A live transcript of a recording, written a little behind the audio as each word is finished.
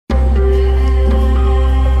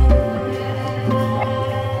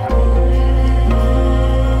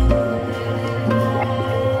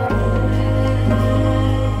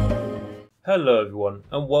Hello everyone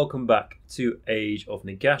and welcome back to Age of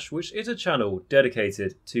Nagash, which is a channel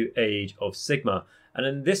dedicated to Age of Sigmar. And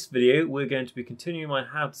in this video we're going to be continuing my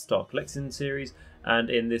How to Start Collecting series, and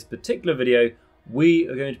in this particular video we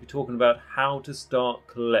are going to be talking about how to start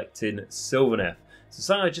collecting Sylvaneth. So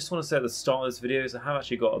something I just want to say at the start of this video is I have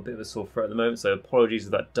actually got a bit of a sore throat at the moment, so apologies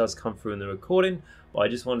if that does come through in the recording, but I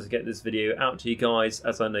just wanted to get this video out to you guys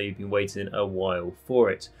as I know you've been waiting a while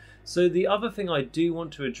for it. So the other thing I do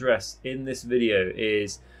want to address in this video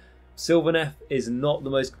is Sylvaneth is not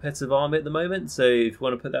the most competitive army at the moment, so if you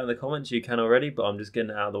want to put that in the comments you can already, but I'm just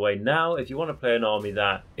getting it out of the way now. If you want to play an army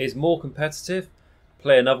that is more competitive,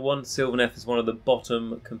 play another one. Sylvaneth is one of the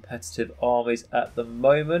bottom competitive armies at the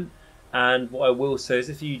moment. And what I will say is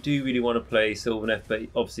if you do really want to play Sylvaneth, but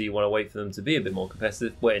obviously you want to wait for them to be a bit more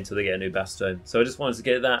competitive, wait until they get a new Bastion. So I just wanted to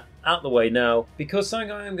get that out the way now, because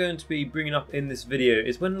something I am going to be bringing up in this video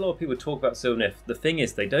is when a lot of people talk about Sylvaneth, the thing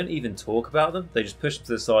is they don't even talk about them. They just push them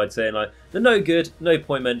to the side saying like, they're no good, no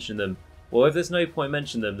point mentioning them. Well, if there's no point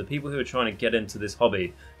mentioning them, the people who are trying to get into this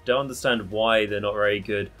hobby don't understand why they're not very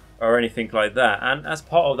good or anything like that. And as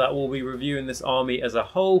part of that, we'll be reviewing this army as a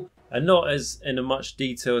whole, and not as in as much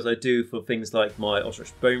detail as I do for things like my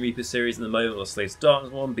Ostrich Bone Reaper series at the moment, or Slaves of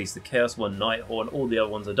Darkness one, Beast of Chaos one, Nighthorn, all the other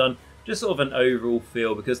ones I've done. Just sort of an overall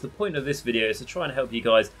feel, because the point of this video is to try and help you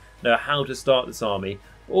guys know how to start this army,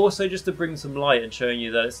 but also just to bring some light and showing you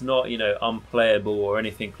that it's not, you know, unplayable or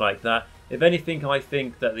anything like that. If anything, I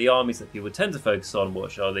think that the armies that people tend to focus on,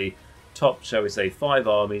 which are the top, shall we say, 5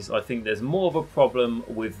 armies, I think there's more of a problem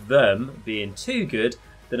with them being too good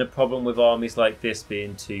than a problem with armies like this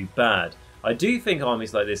being too bad. I do think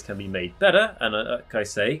armies like this can be made better, and like I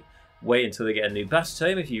say, wait until they get a new Battle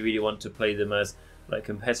Tome if you really want to play them as like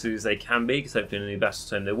competitive as they can be, because hopefully in a new Battle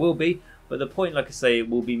Tome there will be. But the point, like I say,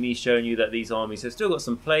 will be me showing you that these armies have still got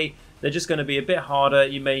some play. They're just going to be a bit harder.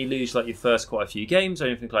 You may lose like your first quite a few games or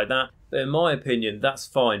anything like that. But in my opinion, that's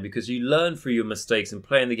fine, because you learn through your mistakes and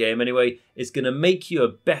playing the game anyway. It's going to make you a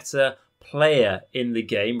better player in the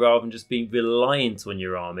game rather than just being reliant on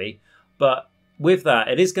your army. But with that,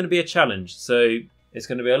 it is going to be a challenge. So it's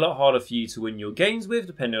going to be a lot harder for you to win your games with,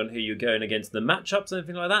 depending on who you're going against, the matchups and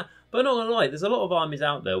everything like that. But I'm not going to lie, there's a lot of armies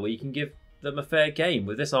out there where you can give them a fair game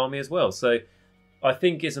with this army as well. So I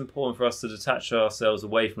think it's important for us to detach ourselves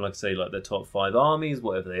away from, like I say, like the top 5 armies,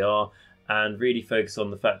 whatever they are, and really focus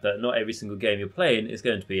on the fact that not every single game you're playing is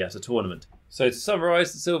going to be at a tournament. So to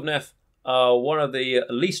summarise, the Sylvaneth are one of the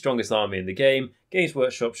least strongest army in the game. Games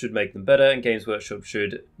Workshop should make them better, and Games Workshop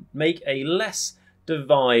should make a less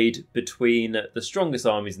divide between the strongest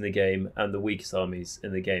armies in the game and the weakest armies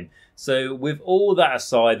in the game. So with all that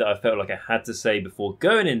aside, that I felt like I had to say before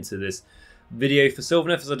going into this video for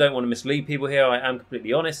Sylvaneth, as I don't want to mislead people here, I am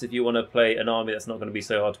completely honest. If you want to play an army that's not going to be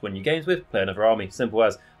so hard to win your games with, play another army, simple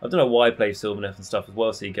as. I don't know why I play Sylvaneth and stuff as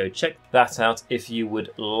well, so you go check that out if you would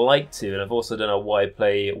like to. And I've also done a why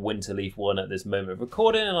play Winterleaf one at this moment of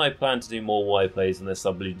recording, and I plan to do more why plays on their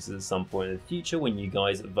sub-allegiances at some point in the future when you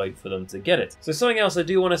guys vote for them to get it. So something else I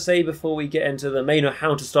do want to say before we get into the main of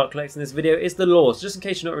how to start collecting this video is the lores. Just in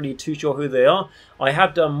case you're not really too sure who they are, I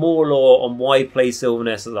have done more lore on why play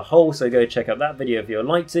Sylvaneth as a whole, so go check out that video if you'd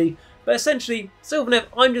like to. But essentially, Sylvaneth,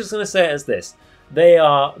 I'm just going to say it as this. They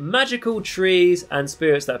are magical trees and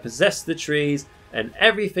spirits that possess the trees and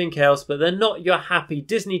everything else, but they're not your happy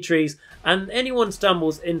Disney trees, and anyone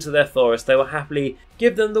stumbles into their forest, they will happily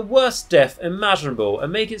give them the worst death imaginable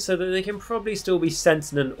and make it so that they can probably still be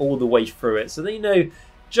sentient all the way through it, so they know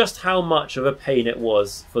just how much of a pain it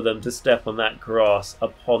was for them to step on that grass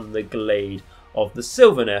upon the glade of the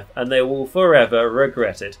Sylvaneth, and they will forever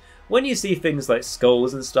regret it. When you see things like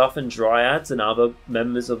skulls and stuff and dryads and other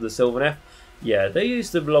members of the Sylvaneth, yeah, they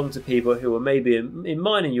used to belong to people who were maybe, in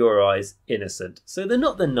mine and your eyes, innocent. So they're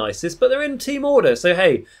not the nicest, but they're in Team Order. So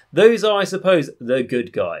hey, those are, I suppose, the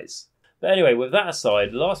good guys. But anyway, with that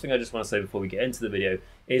aside, the last thing I just want to say before we get into the video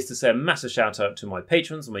is to say a massive shout out to my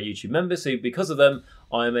patrons and my YouTube members, who because of them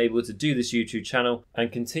I am able to do this YouTube channel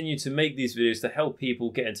and continue to make these videos to help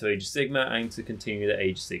people get into Age of Sigmar and to continue the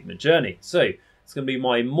Age of Sigmar journey. So it's going to be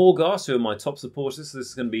my Morgasts, who are my top supporters. So this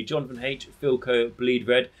is going to be Johnathan H, Filq, Bleed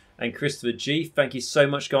Red, and Christopher G. Thank you so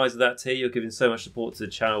much, guys, for that tier. You're giving so much support to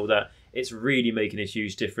the channel that it's really making a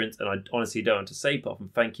huge difference, and I honestly don't want to say apart from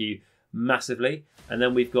thank you massively. And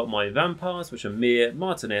then we've got my Vampires, which are Mir,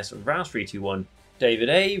 Martin S, Rouse321, David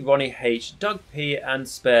A, Ronni H, Doug P, and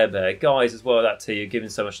SpareBear. Guys, as well as that tier, you're giving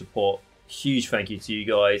so much support. Huge thank you to you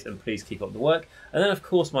guys, and please keep up the work. And then, of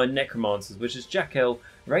course, my Necromancers, which is Jacq.l,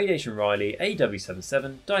 RadiationRiley,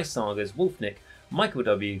 AW77, Sagas, WolfNick, Michal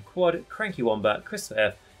W, Quad, Cranky Wombat, Christopher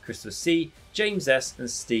F, Christopher C, James S and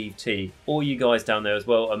Steve T. All you guys down there as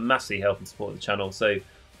well are massively helping support the channel. So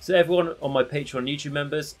everyone on my Patreon and YouTube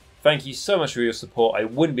members, thank you so much for your support. I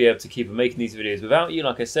wouldn't be able to keep making these videos without you,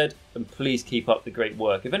 like I said, and please keep up the great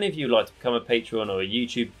work. If any of you would like to become a Patreon or a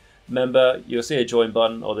YouTube member, you'll see a join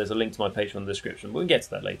button or there's a link to my Patreon in the description. We'll get to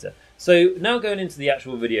that later. So now going into the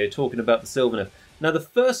actual video talking about the Sylvaneth. Now the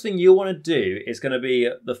first thing you'll want to do is going to be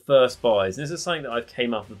the first buys. And this is something that I've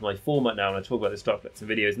came up with my format now when I talk about the start collecting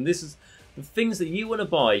videos. And this is the things that you want to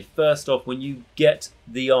buy first off when you get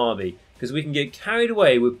the army. Because we can get carried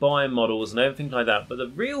away with buying models and everything like that. But the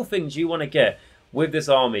real things you want to get with this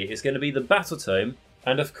army is going to be the Battle Tome.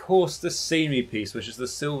 And of course the scenery piece, which is the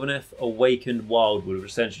Sylvaneth Awakened Wildwood,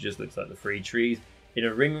 which essentially just looks like the 3 trees in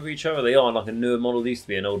a ring with each other. They are like a newer model. They used to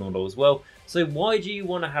be an older model as well. So why do you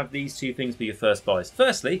want to have these two things be your first buys?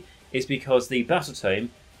 Firstly, it's because the Battle Tome,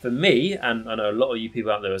 for me, and I know a lot of you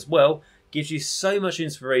people out there as well, gives you so much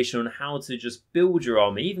inspiration on how to just build your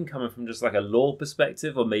army, even coming from just like a lore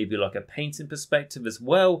perspective or maybe like a painting perspective as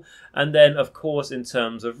well. And then, of course, in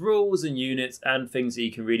terms of rules and units and things that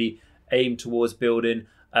you can really aim towards building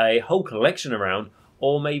a whole collection around,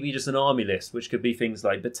 or maybe just an army list, which could be things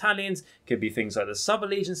like battalions, could be things like the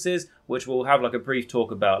sub-allegiances, which we'll have like a brief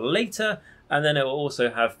talk about later, and then it will also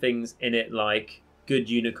have things in it like good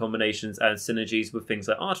unit combinations and synergies with things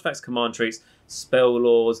like artifacts, command traits, spell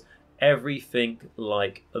laws, everything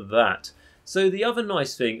like that. So the other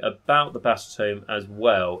nice thing about the Battle Tome as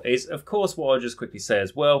well is, of course, what I'll just quickly say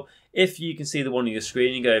as well, if you can see the one on your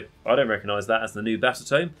screen and go, I don't recognise that as the new Battle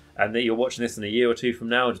Tome, and that you're watching this in a year or two from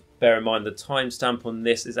now, just bear in mind the timestamp on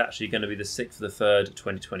this is actually going to be the 6th of the 3rd,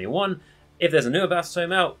 2021. If there's a newer Battle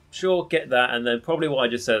Tome out, sure, get that, and then probably what I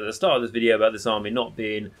just said at the start of this video about this army not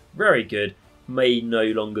being very good may no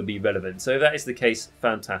longer be relevant. So if that is the case,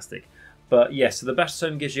 fantastic. But yes, so the Battle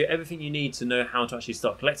Tome gives you everything you need to know how to actually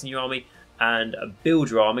start collecting your army and build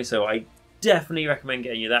your army, so I definitely recommend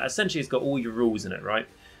getting you that. Essentially, it's got all your rules in it, right?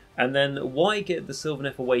 And then why get the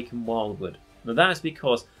Sylvaneth Awakened Wildwood? Now that is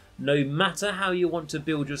because no matter how you want to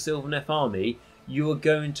build your Sylvaneth army, you are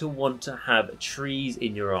going to want to have trees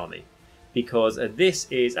in your army. Because this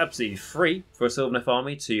is absolutely free for a Sylvaneth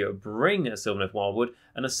army to bring a Sylvaneth Wildwood,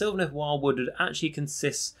 and a Sylvaneth Wildwood actually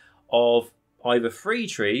consists of either 3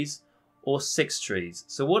 trees or 6 trees.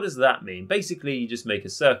 So what does that mean? Basically, you just make a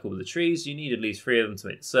circle with the trees. You need at least 3 of them to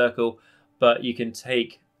make the circle, but you can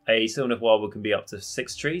take a Sylvaneth Wildwood can be up to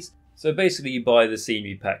 6 trees. So basically, you buy the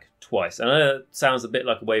scenery pack twice. And I know that sounds a bit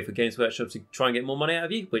like a way for Games Workshop to try and get more money out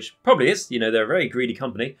of you, which probably is. You know, they're a very greedy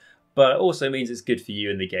company, but it also means it's good for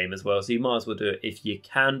you in the game as well. So you might as well do it if you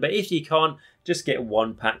can. But if you can't, just get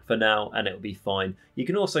 1 pack for now and it'll be fine. You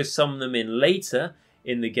can also summon them in later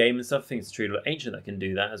in the game and stuff. I think it's a tree or ancient that can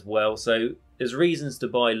do that as well. So there's reasons to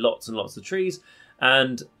buy lots and lots of trees,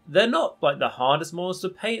 and they're not like the hardest models to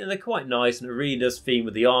paint, and they're quite nice, and it really does theme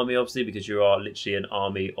with the army obviously, because you are literally an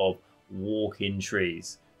army of walking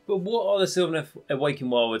trees. But what are the Sylvaneth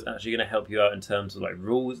Awakened Wildwoods actually going to help you out in terms of like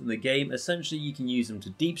rules in the game? Essentially, you can use them to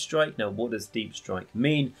deep strike. Now, what does deep strike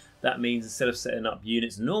mean? That means instead of setting up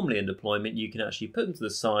units normally in deployment, you can actually put them to the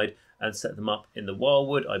side and set them up in the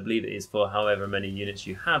Wildwood. I believe it is for however many units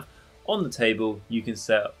you have on the table, you can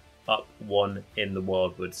set up 1 in the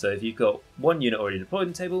Wildwood. So if you've got 1 unit already deployed on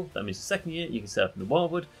the table, that means the 2nd unit you can set up in the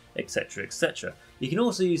Wildwood, etc, etc. You can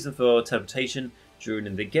also use them for teleportation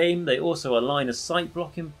during the game. They also are line of sight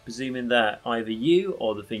blocking, presuming that either you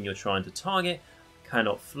or the thing you're trying to target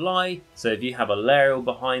cannot fly. So if you have a Lariel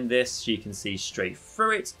behind this, you can see straight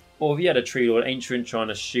through it. Or if you had a Tree Lord Ancient trying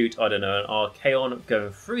to shoot, I don't know, an Archaon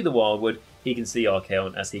going through the Wildwood, he can see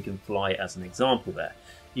Archaon as he can fly, as an example there.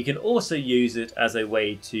 You can also use it as a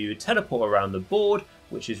way to teleport around the board,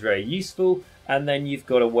 which is very useful. And then you've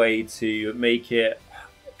got a way to make it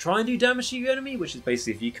try and do damage to your enemy, which is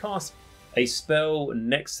basically if you cast a spell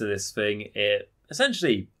next to this thing, it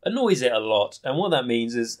essentially annoys it a lot. And what that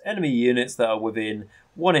means is enemy units that are within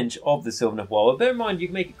 1 inch of the Sylvaneth Wildwood. Bear in mind, you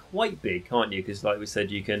can make it quite big, can't you? Because like we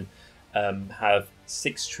said, you can have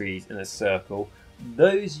 6 trees in a circle.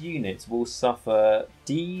 Those units will suffer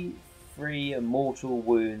D3 mortal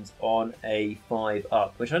wounds on a 5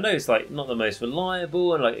 up, which I know is like not the most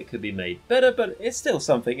reliable and like it could be made better, but it's still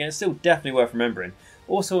something and it's still definitely worth remembering.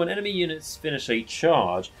 Also, when enemy units finish a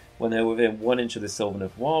charge when they're within 1 inch of the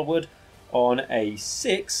Sylvaneth Wildwood on a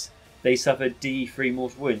 6, they suffer D3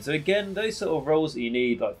 mortal wounds. So again, those sort of rolls that you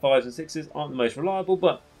need, like 5s and 6s, aren't the most reliable,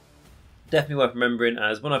 but definitely worth remembering,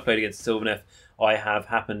 as when I played against Sylvaneth, I have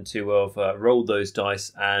happened to have rolled those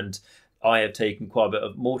dice and I have taken quite a bit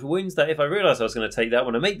of mortal wounds that if I realised I was going to take that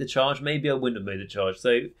when I make the charge, maybe I wouldn't have made the charge.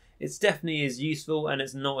 So it's definitely is useful and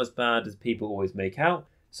it's not as bad as people always make out.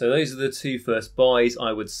 So those are the two first buys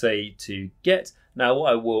I would say to get. Now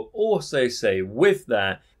what I will also say with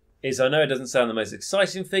that is, I know it doesn't sound the most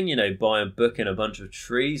exciting thing, you know, buy a book and a bunch of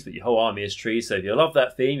trees, but your whole army is trees, so if you love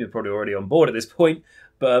that theme, you're probably already on board at this point.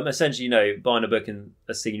 But essentially, you know, buying a book and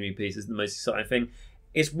a scenery piece is the most exciting thing.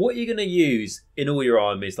 It's what you're going to use in all your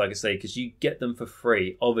armies, like I say, because you get them for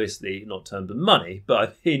free. Obviously, not in terms of money, but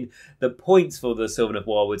I mean, the points for the Sylvaneth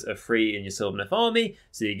Wildwoods are free in your Sylvaneth army,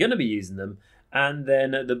 so you're going to be using them. And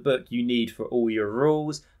then the book you need for all your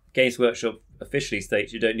rules. Games Workshop officially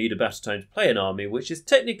states you don't need a battle tome to play an army, which is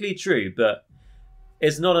technically true, but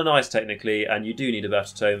it's not a nice technically, and you do need a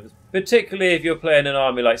battle tome, particularly if you're playing an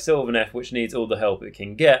army like Sylvaneth, which needs all the help it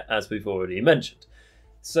can get, as we've already mentioned.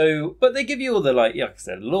 So, but they give you all the, like I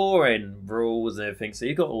said, lore and rules and everything, so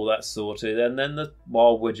you've got all that sorted, and then the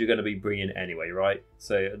Wildwood you're going to be bringing anyway, right?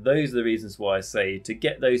 So those are the reasons why I say to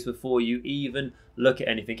get those before you even look at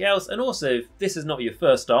anything else. And also, if this is not your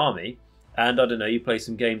first army, and I don't know, you play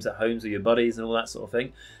some games at home with your buddies and all that sort of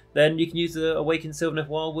thing, then you can use the Awakened Sylvaneth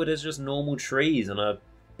Wildwood as just normal trees on a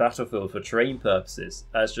battlefield for terrain purposes,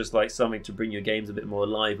 as just like something to bring your games a bit more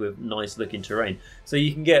alive with nice looking terrain, so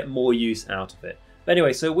you can get more use out of it. But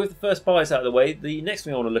anyway, so with the first buys out of the way, the next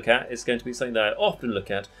thing I want to look at is going to be something that I often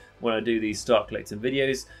look at when I do these start collecting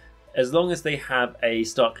videos. As long as they have a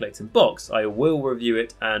start collecting box, I will review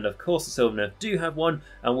it, and of course the Sylvaneth do have one,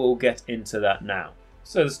 and we'll get into that now.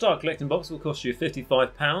 So the start collecting box will cost you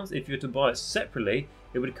 £55. If you were to buy it separately,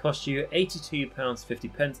 it would cost you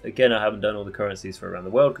 £82.50. Again, I haven't done all the currencies for around the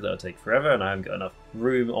world because that'll take forever, and I haven't got enough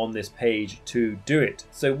room on this page to do it.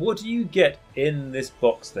 So what do you get in this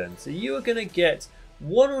box then? So you are going to get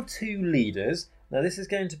 1 or 2 leaders. Now this is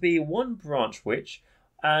going to be 1 branch witch,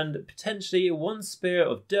 and potentially 1 Spirit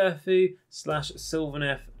of Durfu /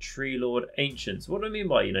 Sylvaneth Tree Lord Ancients. What do I mean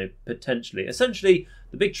by, you know, potentially? Essentially,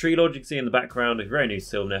 the big Tree Lord you can see in the background, if you're only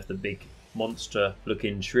Sylvaneth, the big monster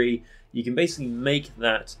looking tree, you can basically make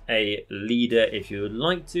that a leader if you would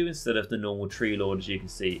like to, instead of the normal Tree Lord as you can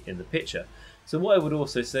see in the picture. So what I would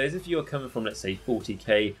also say is, if you're coming from, let's say,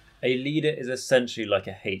 40k, a leader is essentially like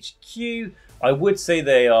a HQ. I would say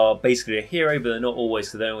they are basically a hero, but they're not always,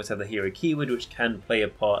 because they don't always have the hero keyword, which can play a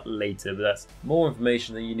part later, but that's more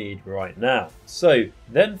information than you need right now. So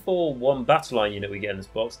then for 1 battle line unit we get in this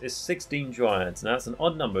box is 16 Dryads. Now that's an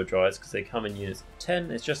odd number of Dryads because they come in units of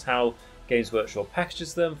 10. It's just how Games Workshop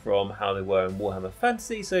packages them from how they were in Warhammer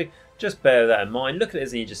Fantasy, so just bear that in mind. Look at it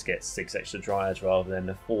as you just get 6 extra Dryads rather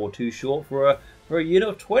than 4 too short for a unit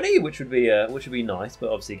of 20, which would be nice, but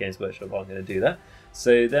obviously Games Workshop aren't going to do that.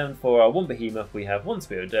 So then for our 1 Behemoth we have 1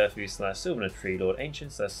 Spirit of Durfu / Sylvaneth Tree Lord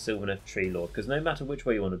Ancient / Sylvaneth Tree Lord, because no matter which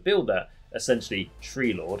way you want to build that, essentially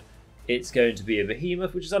Tree Lord, it's going to be a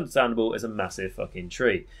Behemoth, which is understandable as a massive fucking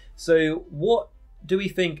tree. So what do we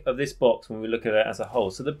think of this box when we look at it as a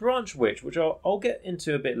whole? So the Branch Witch, which I'll get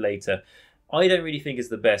into a bit later, I don't really think is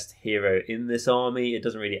the best hero in this army. It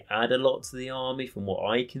doesn't really add a lot to the army from what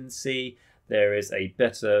I can see. There is a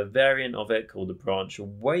better variant of it called the Branch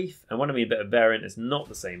Waif. And when I mean better variant, it's not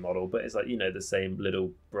the same model, but it's like, you know, the same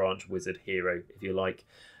little branch wizard hero, if you like.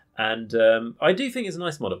 And I do think it's a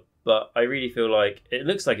nice model, but I really feel like it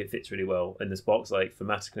looks like it fits really well in this box, like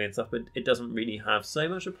thematically and stuff, but it doesn't really have so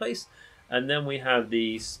much of a place. And then we have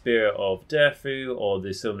the Spirit of Durfu, or the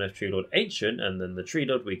Sylvaneth Tree Lord Ancient, and then the Tree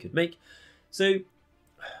Lord we could make. So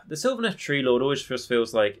the Sylvaneth Tree Lord always just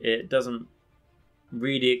feels like it doesn't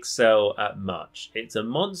really excel at much. It's a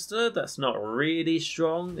monster that's not really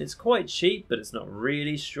strong. It's quite cheap, but it's not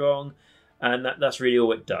really strong, and that's really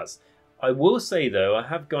all it does. I will say though, I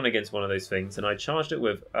have gone against one of those things, and I charged it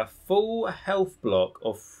with a full health block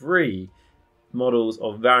of 3 models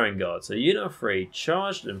of Varangard. So unit of 3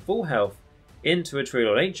 charged and full health into a Tree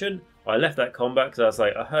Lord Ancient. I left that combat because I was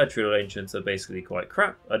like, I heard Tree Lord Ancients are basically quite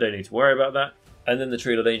crap. I don't need to worry about that. And then the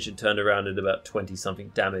Tree Lord Ancient turned around and did about 20 something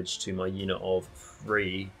damage to my unit of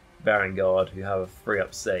 3 Varangard who have a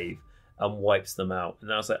 3-up save and wipes them out.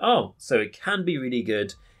 And I was like, oh, so it can be really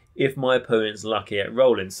good if my opponent's lucky at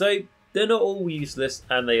rolling. So they're not all useless,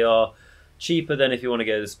 and they are cheaper than if you want to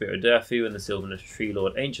go to the Spirit of Durfu and the Sylvaneth Tree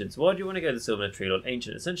Lord Ancient. So why do you want to go to the Sylvaneth Tree Lord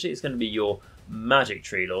Ancient? Essentially, it's going to be your magic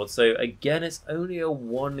Tree Lord. So again, it's only a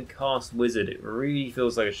 1-cast wizard. It really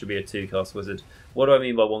feels like it should be a 2-cast wizard. What do I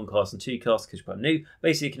mean by 1 cast and 2 cast? Because you're quite new.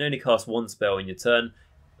 Basically, you can only cast 1 spell in your turn.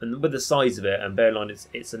 And with the size of it, and bear in mind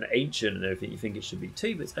it's an ancient and everything, you think it should be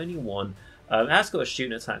 2, but it's only 1. It has got a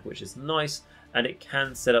shooting attack, which is nice, and it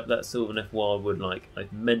can set up that Sylvaneth Wildwood like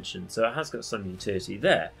I've mentioned. So it has got some utility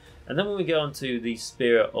there. And then when we go on to the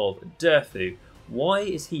Spirit of Durfu, why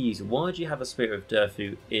is he used? Why do you have a Spirit of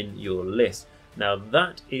Durfu in your list? Now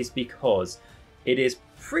that is because it is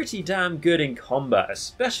pretty damn good in combat,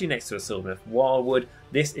 especially next to a Sylvaneth Wildwood.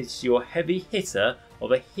 This is your heavy hitter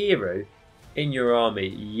of a hero in your army.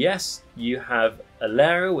 Yes, you have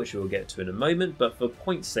Alera, which we'll get to in a moment, but for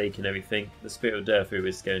point's sake and everything, the Spirit of Durthu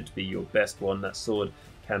is going to be your best one. That sword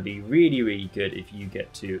can be really, really good if you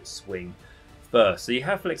get to swing first. So you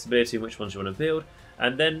have flexibility in which ones you want to build,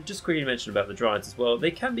 and then just quickly mention about the Dryads as well.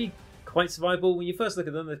 They can be quite survivable. When you first look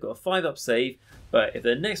at them, they've got a 5-up save, but if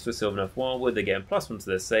they're next to a Sylvaneth Wildwood, they get a +1 to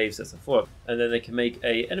their saves, that's a 4-up, and then they can make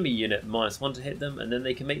a enemy unit -1 to hit them, and then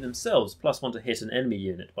they can make themselves +1 to hit an enemy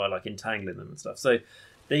unit by like entangling them and stuff. So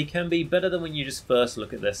they can be better than when you just first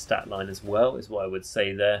look at their stat line as well, is what I would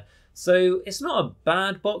say there. So it's not a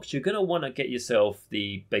bad box. You're going to want to get yourself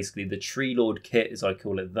basically the Tree Lord kit, as I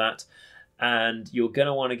call it that, and you're going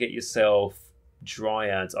to want to get yourself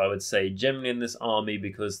Dryads, I would say, generally in this army,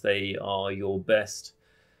 because they are your best,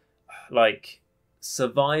 like,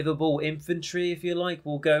 survivable infantry, if you like.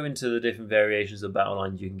 We'll go into the different variations of battle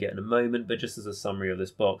lines you can get in a moment, but just as a summary of this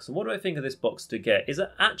box. And what do I think of this box to get? Is it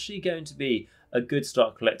actually going to be a good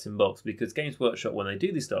start collecting box? Because Games Workshop, when they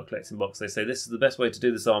do these start collecting box, they say this is the best way to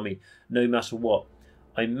do this army, no matter what.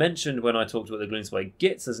 I mentioned when I talked about the Gloomspite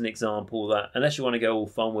Gits as an example that unless you want to go all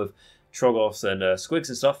fun with Troggoths and Squigs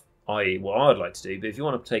and stuff, i.e. what I'd like to do, but if you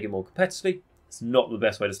want to take it more competitively, it's not the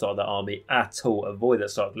best way to start that army at all. Avoid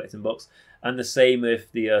that start collecting box. And the same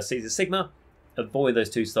with the Cities of Sigmar. Avoid those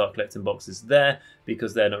 2 start collecting boxes there,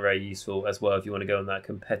 because they're not very useful as well if you want to go on that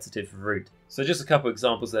competitive route. So just a couple of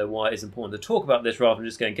examples there why it's important to talk about this rather than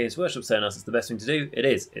just going Games Workshop saying us it's the best thing to do. It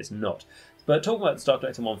is, it's not. But talking about the start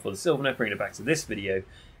collecting one for the Sylvaneth, bringing it back to this video,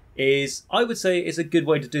 is I would say it's a good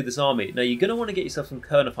way to do this army. Now you're going to want to get yourself some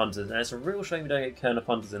Kurnoth Hunters, and it's a real shame you don't get Kurnoth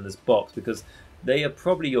Hunters in this box, because they are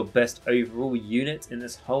probably your best overall unit in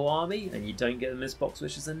this whole army, and you don't get them in this box,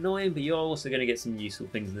 which is annoying, but you're also going to get some useful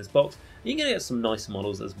things in this box. You're going to get some nice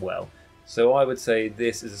models as well. So I would say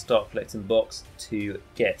this is a start collecting box to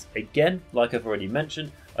get. Again, like I've already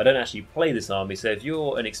mentioned, I don't actually play this army, so if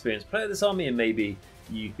you're an experienced player of this army and maybe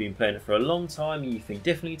you've been playing it for a long time and you think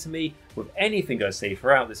differently to me with anything I say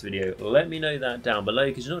throughout this video, let me know that down below,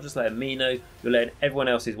 because you're not just letting me know, you're letting everyone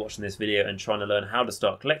else who's watching this video and trying to learn how to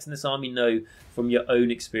start collecting this army know from your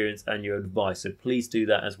own experience and your advice. So please do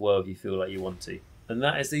that as well if you feel like you want to. And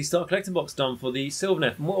that is the start collecting box done for the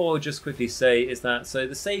Sylvaneth. And what I'll just quickly say is that, so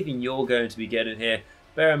the saving you're going to be getting here,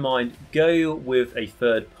 bear in mind, go with a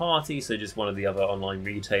third party, so just one of the other online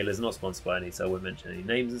retailers, not sponsored by any, so I won't mention any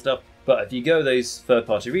names and stuff. But if you go those third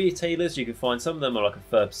party retailers, you can find some of them are like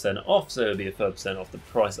a 3% off, so it'll be a 3% off the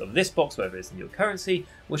price of this box, whatever it's in your currency,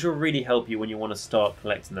 which will really help you when you want to start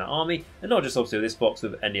collecting that army. And not just obviously with this box,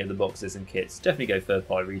 with any of the boxes and kits. Definitely go third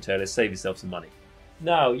party retailers, save yourself some money.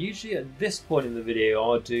 Now, usually at this point in the video,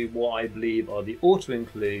 I'll do what I believe are the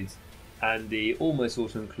auto-includes and the almost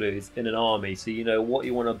auto-includes in an army, so you know what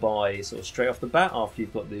you want to buy sort of straight off the bat after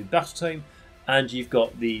you've got the battle tome and you've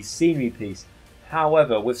got the scenery piece.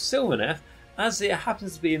 However, with Sylvaneth, as it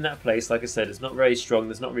happens to be in that place, like I said, it's not very strong.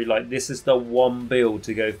 There's not really like this is the one build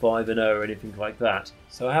to go 5-0 or anything like that.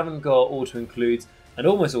 So I haven't got auto-includes and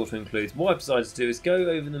almost auto-includes. What I've decided to do is go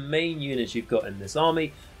over the main units you've got in this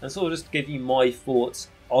army and sort of just give you my thoughts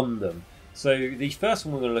on them. So the first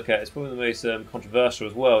one we're going to look at is probably the most controversial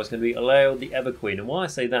as well. It's going to be Jacq.l the Everqueen. And why I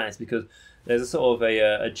say that is because there's a sort of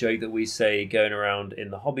a joke that we say going around in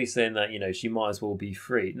the hobby saying that, you know, she might as well be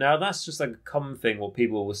free. Now that's just like a common thing what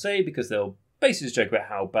people will say because they'll basically just joke about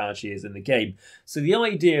how bad she is in the game. So the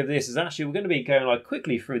idea of this is actually we're going to be going like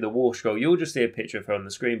quickly through the war scroll. You'll just see a picture of her on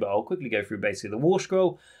the screen, but I'll quickly go through basically the war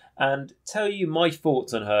scroll and tell you my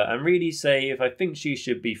thoughts on her and really say if I think she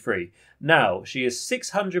should be free. Now, she is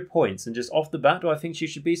 600 points, and just off the bat, do I think she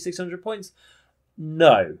should be 600 points?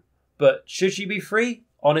 No. But should she be free?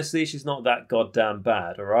 Honestly, she's not that goddamn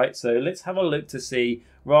bad, alright? So let's have a look to see,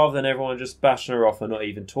 rather than everyone just bashing her off and not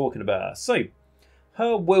even talking about her. So,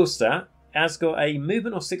 her will stat has got a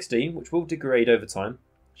movement of 16, which will degrade over time.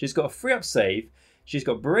 She's got a 3-up save. She's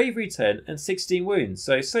got bravery 10 and 16 wounds.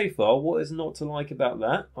 So far, what is not to like about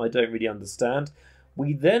that? I don't really understand.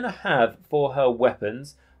 We then have, for her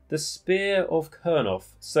weapons, the Spear of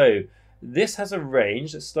Kurnoth. So this has a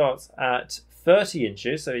range that starts at 30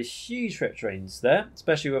 inches, so a huge threat range there,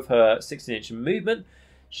 especially with her 16-inch movement.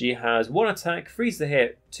 She has 1 attack, 3's to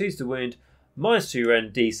hit, 2's to wound, -2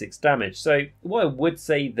 rend, d6 damage. So what I would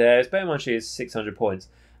say there is, bear in mind she is 600 points,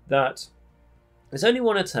 that there's only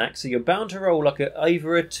 1 attack, so you're bound to roll like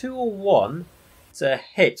either a 2 or 1 to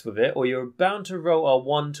hit with it, or you're bound to roll a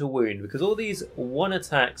 1 to wound, because all these 1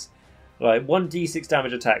 attacks, like 1d6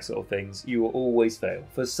 damage attack sort of things, you will always fail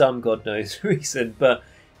for some god knows reason. But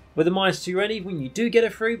With a -2 Ronni, when you do get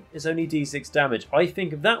it through, it's only D6 damage. I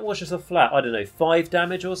think if that was just a flat, I don't know, 5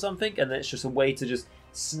 damage or something, and then it's just a way to just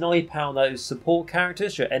snipe out those support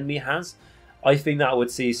characters your enemy has, I think that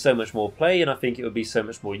would see so much more play, and I think it would be so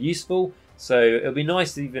much more useful. So it would be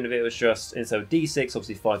nice even if it was just, instead of D6,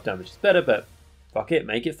 obviously 5 damage is better, but fuck it,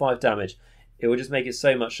 make it 5 damage. It will just make it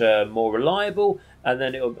so much more reliable, and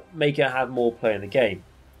then it will make it have more play in the game.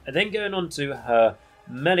 And then going on to her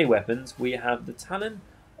melee weapons, we have the Talon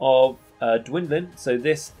of Dwindling. So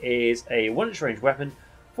this is a 1-inch range weapon,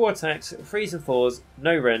 4 attacks, 3s and 4s,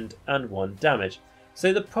 no rend, and 1 damage.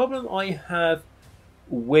 So the problem I have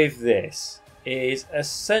with this is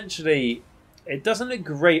essentially it doesn't look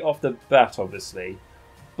great off the bat, obviously,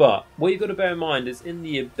 but what you've got to bear in mind is in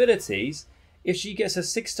the abilities, if she gets a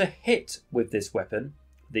 6 to hit with this weapon,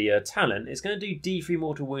 the Talon, it's going to do D3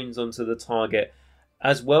 mortal wounds onto the target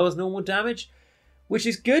as well as normal damage, which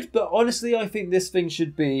is good, but honestly I think this thing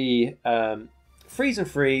should be 3s and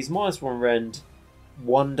 3s, -1 rend,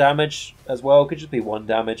 1 damage as well. Could just be 1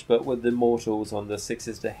 damage, but with the mortals on the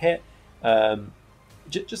 6s to hit,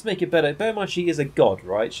 just make it better. Bear in mind she is a god,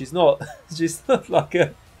 right? She's not like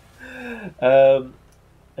a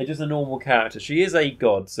just a normal character. She is a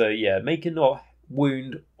god, so yeah, make her not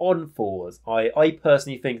wound on 4s. I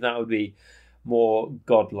personally think that would be more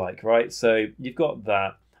godlike, right? So you've got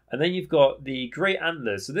that. And then you've got the Great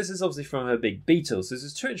Antlers. So this is obviously from her big beetle. So this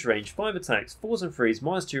is 2-inch range, 5 attacks, 4s and 3s,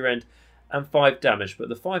 -2 rend, and 5 damage. But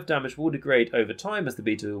the 5 damage will degrade over time as the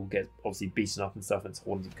beetle gets obviously beaten up and stuff, and its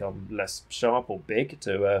horns become less sharp or big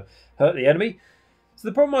to hurt the enemy. So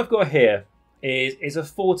the problem I've got here is a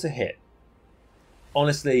 4 to hit.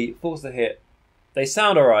 Honestly, 4s to hit, they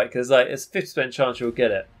sound alright because like it's 50% chance you'll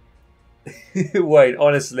get it. It won't,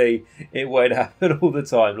 honestly, it won't happen all the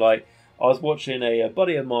time. Like, I was watching a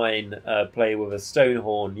buddy of mine play with a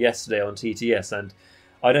Stonehorn yesterday on TTS, and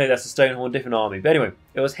I know that's a Stonehorn, different army. But anyway,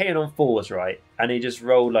 it was hitting on 4s, right? And he just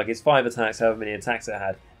rolled like his 5 attacks, however many attacks it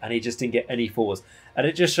had, and he just didn't get any 4s. And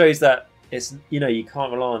it just shows that it's, you know, you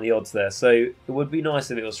can't rely on the odds there. So it would be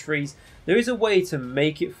nice if it was 3s. There is a way to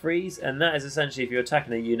make it 3s, and that is essentially if you're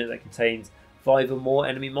attacking a unit that contains 5 or more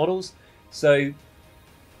enemy models. So,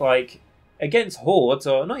 like, against hordes,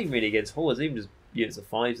 or not even really against hordes, even just units of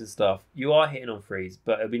 5s and stuff, you are hitting on 3s,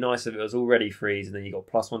 but it would be nice if it was already 3s and then you got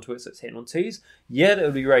 +1 to it, so it's hitting on 2s. Yeah, that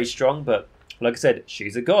would be very strong, but like I said,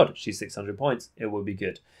 she's a god. She's 600 points. It would be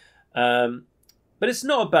good. But it's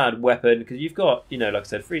not a bad weapon because you've got, you know, like I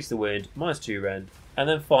said, 3s to wound, -2 rend, and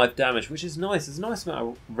then 5 damage, which is nice. There's a nice amount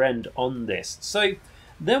of rend on this. So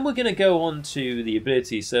then we're going to go on to the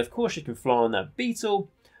abilities. So of course you can fly on that beetle.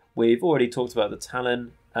 We've already talked about the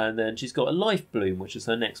Talon. And then she's got a Life Bloom, which is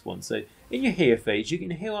her next one. So in your heal phase, you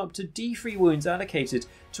can heal up to D3 wounds allocated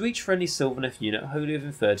to each friendly Sylvaneth unit wholly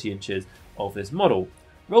within 30 inches of this model.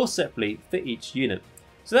 Roll separately for each unit.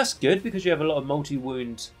 So that's good because you have a lot of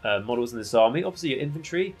multi-wound models in this army. Obviously your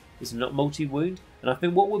infantry is not multi-wound. And I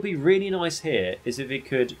think what would be really nice here is if it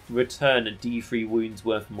could return a D3 wounds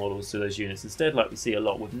worth of models to those units instead, like we see a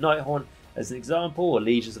lot with Nighthorn as an example, or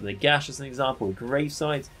Legions of Nagash as an example, with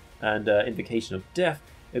Gravesides and Invocation of Death.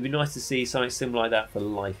 It'd be nice to see something similar like that for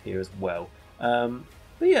life here as well. But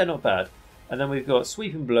yeah, not bad. And then we've got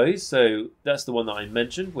Sweeping Blows. So that's the one that I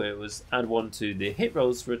mentioned, where it was add 1 to the hit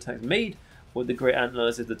rolls for attacks made with the Great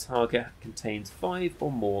Antlers if the target contains 5 or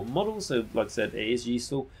more models. So like I said, it is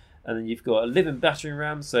useful. And then you've got a Living Battering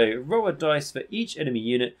Ram. So roll a dice for each enemy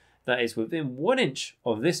unit that is within 1 inch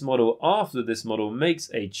of this model after this model makes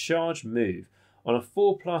a charge move. On a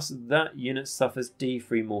 4+, that unit suffers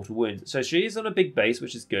D3 mortal wounds. So she is on a big base,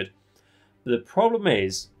 which is good. But the problem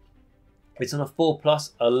is, it's on a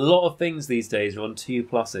 4+. A lot of things these days are on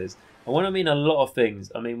 2+. And when I mean a lot of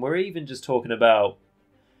things, I mean we're even just talking about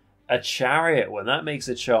a chariot when that makes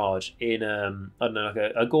a charge in, I don't know,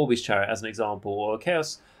 like a Gorby's chariot as an example, or a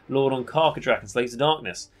Chaos Lord on Karkadrak and Slaves of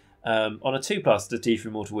Darkness. On a 2+, the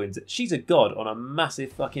D3 mortal wounds. She's a god on a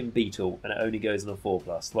massive fucking beetle, and it only goes on a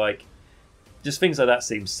 4+. Like, just things like that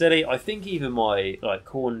seem silly. I think even my like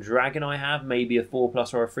Corn Dragon I have maybe a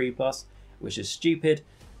 4+ or a 3+, which is stupid.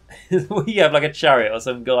 We have like a chariot or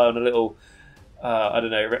some guy on a little, I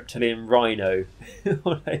don't know, reptilian rhino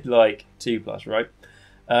on a like 2+, right?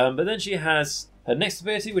 But then she has her next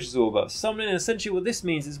ability, which is all about summoning. And essentially what this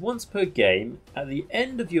means is once per game, at the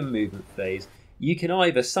end of your movement phase, you can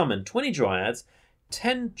either summon 20 Dryads,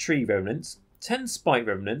 10 Tree Revenants, 10 Spike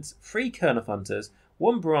Revenants, 3 Kernel Hunters,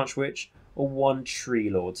 1 Branch Witch, or 1 Tree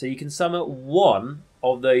Lord. So you can summon one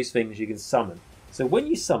of those things you can summon. So when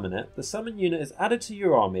you summon it, the summon unit is added to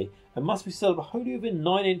your army and must be still wholly within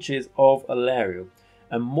 9 inches of Alariel.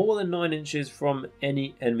 and more than 9 inches from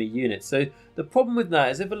any enemy unit. So the problem with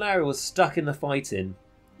that is if Valeria was stuck in the fighting,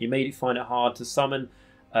 you may find it hard to summon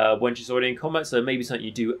when she's already in combat, so maybe something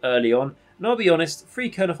you do early on. And I'll be honest, 3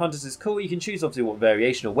 Cone of Hunters is cool. You can choose obviously what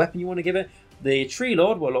variation or weapon you want to give it. The Tree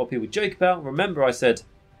Lord, what a lot of people joke about, remember I said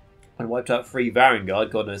I wiped out 3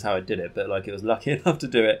 Varangard, God knows how I did it, but like it was lucky enough to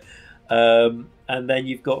do it. And then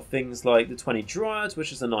you've got things like the 20 Dryads,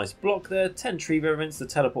 which is a nice block there, 10 Tree Reverence, the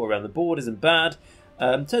teleport around the board isn't bad,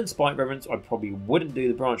 10 Spike Reverence, I probably wouldn't do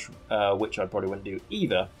the Branch, which I probably wouldn't do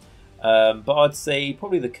either. But I'd say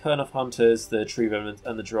probably the Cone of Hunters, the Tree Reverence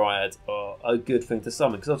and the Dryads are a good thing to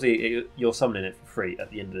summon, because obviously you're summoning it for free at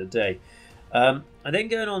the end of the day. And then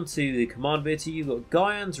going on to the command ability, you've got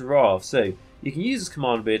Gaian's Wrath. So you can use this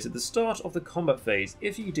command ability at the start of the combat phase.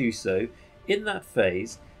 If you do so, in that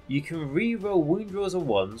phase, you can re-roll wound rolls of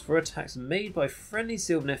 1s for attacks made by friendly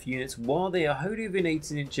Sylvaneth units while they are wholly within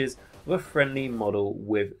 18 inches of a friendly model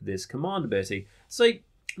with this command ability. So,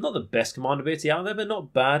 not the best command ability out there, but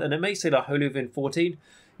not bad. And it may say like wholly within 14.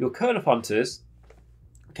 Your Cone of Hunters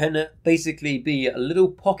can basically be little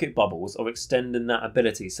pocket bubbles of extending that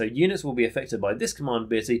ability. So units will be affected by this command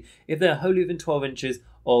ability if they're wholly within 12 inches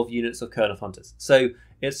of units of Cone of Hunters. So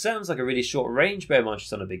it sounds like a really short range, bear in mind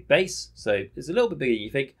she's on a big base, so it's a little bit bigger than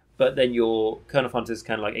you think, but then your Cone of Hunters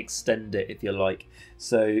can like extend it if you like.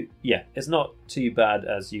 So yeah, it's not too bad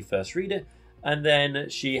as you first read it. And then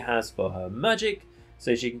she has for her magic,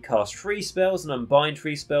 so she can cast 3 spells and unbind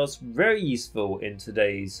 3 spells. Very useful in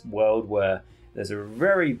today's world where there's a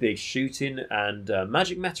very big shooting and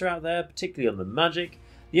magic meta out there, particularly on the magic.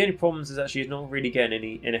 The only problem is actually she's not really getting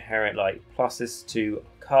any inherent like pluses to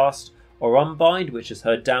cast or unbind, which is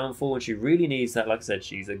her downfall, and she really needs that. Like I said,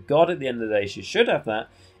 she's a god at the end of the day. She should have that.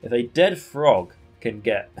 If a dead frog can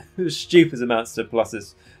get stupid amounts of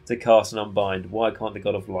pluses to cast and unbind, why can't the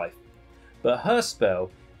god of life? But her spell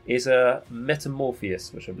is a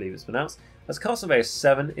Metamorpheus, which I believe is pronounced. As cast on value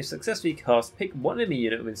 7, if successfully cast, pick one enemy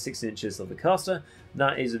unit within 16 inches of the caster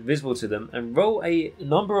that is visible to them and roll a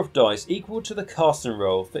number of dice equal to the casting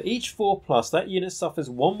roll. For each 4+, that unit suffers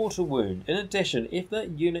 1 mortal wound. In addition, if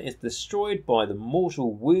that unit is destroyed by the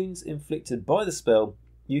mortal wounds inflicted by the spell,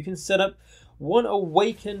 you can set up 1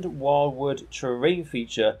 awakened wildwood terrain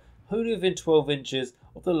feature wholly within 12 inches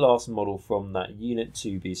of the last model from that unit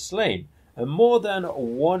to be slain, and more than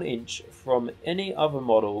 1 inch from any other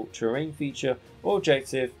model, terrain feature or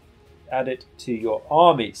objective added to your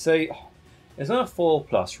army. So it's not a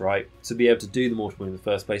 4+, right, to be able to do the mortal wound in the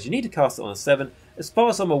first place. You need to cast it on a 7. As far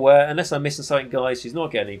as I'm aware, unless I'm missing something, guys, she's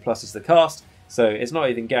not getting any pluses to cast, so it's not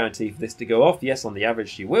even guaranteed for this to go off. Yes, on the average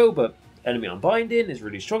she will, but enemy unbinding is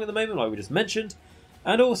really strong at the moment, like we just mentioned.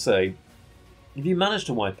 And also, if you manage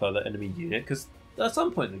to wipe out that enemy unit, because at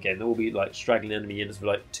some point in the game there will be like straggling enemy units with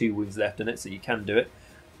like 2 wounds left in it, so you can do it.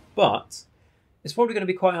 But it's probably going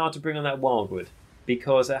to be quite hard to bring on that wildwood,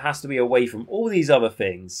 because it has to be away from all these other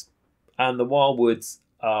things, and the wildwoods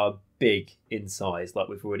are big in size, like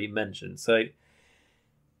we've already mentioned. So,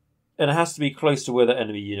 and it has to be close to where the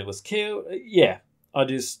enemy unit was killed. Yeah,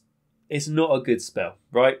 it's not a good spell,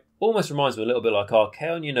 right? Almost reminds me a little bit like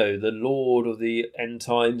Jacq.l, you know, the Lord of the End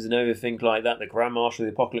Times and everything like that, the Grand Marshal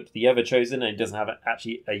of the Apocalypse, the Ever-Chosen, and he doesn't have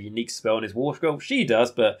actually a unique spell in his War Scroll. She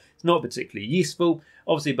does, but it's not particularly useful.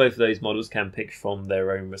 Obviously, both of those models can pick from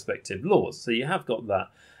their own respective laws, so you have got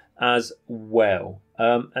that as well.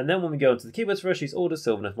 And then when we go on to the keywords for her, she's Order,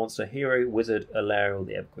 Sylvaneth, Monster, Hero, Wizard, Alariel,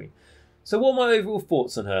 the Everqueen. So what are my overall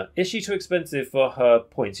thoughts on her? Is she too expensive for her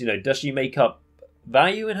points? You know, does she make up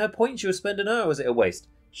value in her points you were spending her, or is it a waste?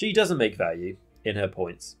 She doesn't make value in her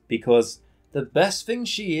points, because the best thing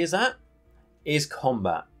she is at is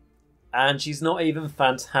combat, and she's not even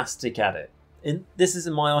fantastic at it. And this is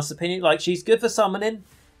in my honest opinion. Like, she's good for summoning,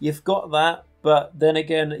 you've got that, but then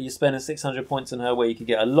again, you're spending 600 points on her where you could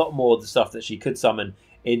get a lot more of the stuff that she could summon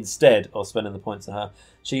instead of spending the points on her.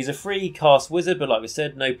 She's a free cast wizard, but like we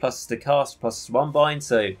said, no pluses to cast, pluses to unbind,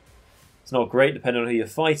 so it's not great depending on who you're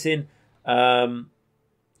fighting.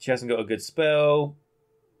 She hasn't got a good spell.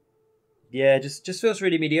 Yeah, just feels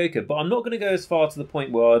really mediocre. But I'm not going to go as far to the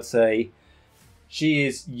point where I'd say she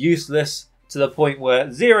is useless to the point where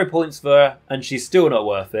 0 points for her and she's still not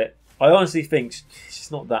worth it. I honestly think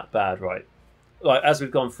she's not that bad, right? Like, as we've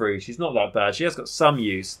gone through, she's not that bad. She has got some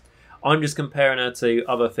use. I'm just comparing her to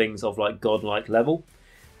other things of like godlike level.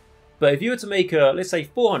 But if you were to make her, let's say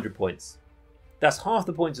 400 points, that's half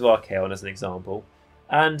the points of Jacq.l as an example.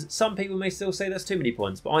 And some people may still say that's too many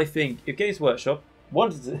points. But I think if Games Workshop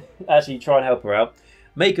wanted to actually try and help her out,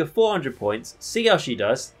 make her 400 points, see how she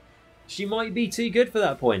does. She might be too good for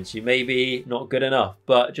that point. She may be not good enough,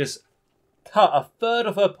 but just cut a third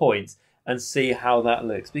of her points and see how that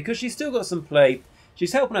looks. Because she's still got some play.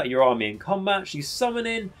 She's helping out your army in combat. She's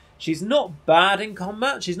summoning. She's not bad in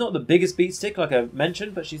combat. She's not the biggest beat stick like I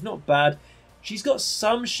mentioned, but she's not bad. She's got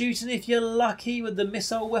some shooting if you're lucky with the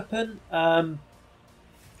missile weapon. And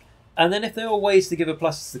then if there are ways to give her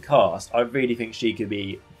pluses to cast, I really think she could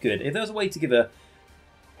be good. If there was a way to give her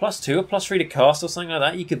 +2 or +3 to cast or something like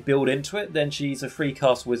that, you could build into it, then she's a free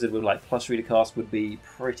cast wizard with like +3 to cast would be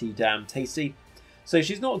pretty damn tasty. So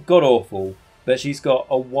she's not god-awful, but she's got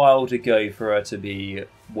a while to go for her to be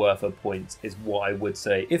worth a point, is what I would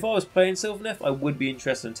say. If I was playing Sylvaneth, I would be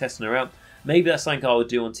interested in testing her out. Maybe that's something I would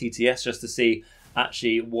do on TTS just to see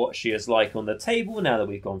actually what she is like on the table now that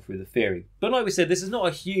we've gone through the theory. But like we said, this is not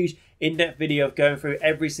a huge in-depth video of going through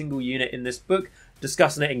every single unit in this book,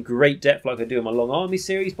 discussing it in great depth like I do in my Long Army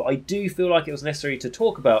series, but I do feel like it was necessary to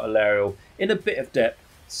talk about Alarielle in a bit of depth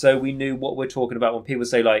so we knew what we're talking about when people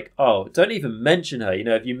say like, oh, don't even mention her. You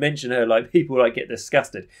know, if you mention her, like people like get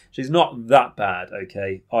disgusted. She's not that bad,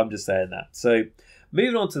 okay? I'm just saying that. So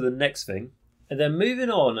moving on to the next thing. And then moving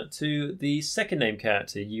on to the second name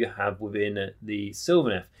character you have within the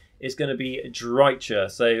Sylvaneth is going to be Drycha.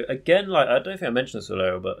 So again, like I don't think I mentioned this with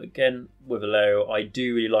Alarielle, but again with Alarielle, I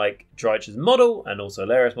do really like Drycha's model and also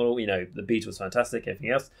Alarielle's model. You know, the beat was fantastic,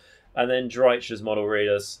 everything else. And then Drycha's model really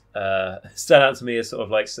does stand out to me as sort of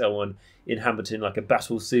like someone inhabiting like a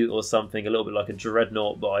battle suit or something, a little bit like a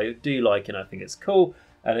dreadnought, but I do like it and I think it's cool.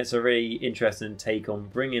 And it's a really interesting take on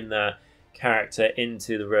bringing that character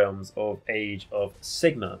into the realms of Age of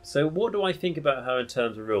Sigmar. So what do I think about her in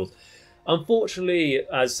terms of rules? Unfortunately,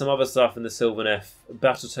 as some other stuff in the Sylvaneth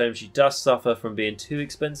battle tome, she does suffer from being too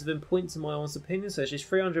expensive in points in my honest opinion. So she's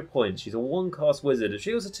 300 points. She's a 1-cast wizard. If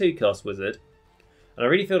she was a 2-cast wizard, and I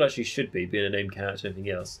really feel like she should be, being a named character and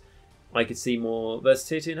anything else, I could see more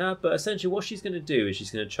versatility in her. But essentially what she's going to do is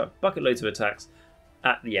she's going to chuck bucket loads of attacks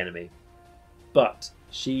at the enemy. But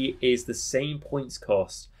she is the same points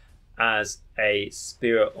cost as a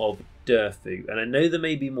Spirit of Durthu. And I know there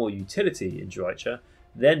may be more utility in Drycha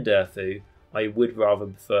than Durthu. I would rather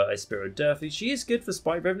prefer a Spirit of Durthu. She is good for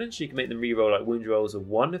Spike Revenant. She can make them reroll like wound rolls of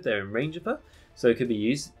 1 if they're in range of her. So it could be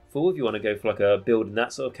useful if you want to go for like a build in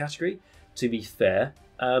that sort of category, to be fair.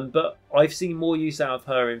 But I've seen more use out of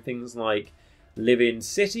her in things like Living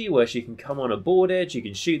City, where she can come on a board edge, you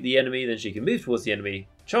can shoot the enemy, then she can move towards the enemy,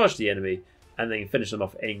 charge the enemy, and then finish them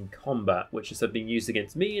off in combat, which has been used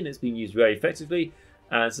against me, and it's been used very effectively,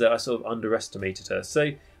 as I sort of underestimated her.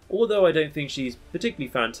 So, although I don't think she's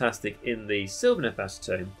particularly fantastic in the Sylvaneth battle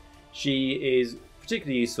tome, she is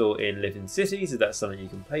particularly useful in Living Cities, if that's something you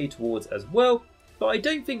can play towards as well. But I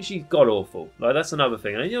don't think she's god-awful. Like, that's another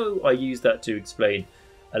thing. And I know I use that to explain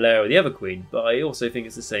Alarielle, the other queen, but I also think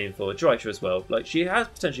it's the same for Drycha as well. Like, she has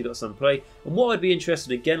potentially got some play, and what I'd be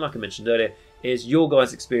interested in, again, like I mentioned earlier, is your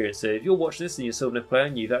guys' experience. So if you're watching this and you're a Sylvaneth player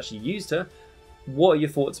and you've actually used her, what are your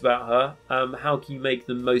thoughts about her? How can you make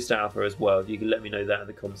the most out of her as well? If you could let me know that in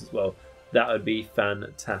the comments as well, that would be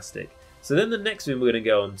fantastic. So then the next one we're going to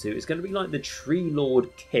go on to is going to be like the Tree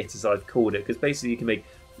Lord kit, as I've called it, because basically you can make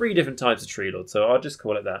 3 different types of Tree Lord, so I'll just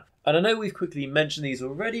call it that. And I know we've quickly mentioned these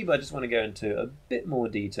already, but I just want to go into a bit more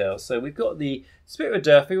detail. So we've got the Spirit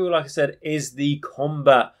of Durthu, who, like I said, is the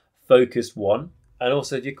combat-focused one. And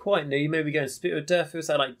also, if you're quite new, you may be going Spirit of Durthu. Is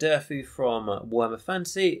that like Durthu from Warhammer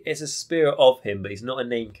Fantasy? It's a spirit of him, but he's not a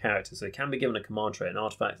named character, so he can be given a command trait, an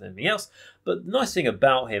artifact, and anything else. But the nice thing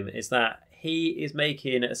about him is that he is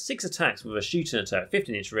making 6 attacks with a shooting attack,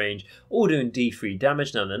 15-inch range, all doing D3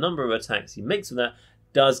 damage. Now, the number of attacks he makes with that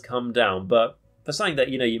does come down, but for something that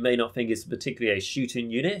you may not think is particularly a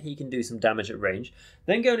shooting unit, he can do some damage at range.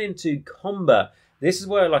 Then going into combat, this is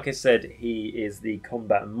where, like I said, he is the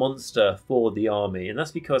combat monster for the army, and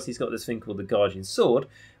that's because he's got this thing called the Guardian Sword,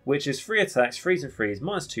 which is 3 attacks, freeze and freeze,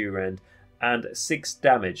 -2 rend, and 6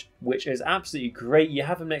 damage, which is absolutely great. You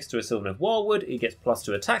have him next to a Sylvaneth Wildwood, he gets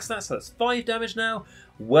 +2 attack stats, so that's 5 damage now.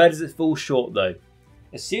 Where does it fall short though?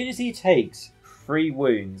 As soon as he takes 3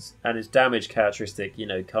 wounds and his damage characteristic,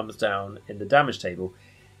 comes down in the damage table,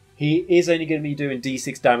 he is only going to be doing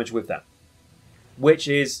D6 damage with that, which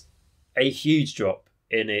is a huge drop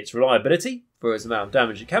in its reliability for its amount of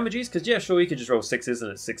damage it can reduce. Because yeah, sure, you could just roll 6s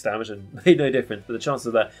and it's 6 damage and made no difference, but the chances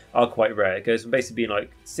of that are quite rare. It goes from basically being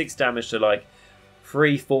like 6 damage to like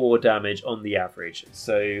 3-4 damage on the average.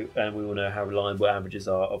 So, and we all know how reliable averages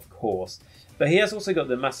are, of course. But he has also got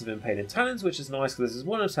the massive impaling talons, which is nice because this is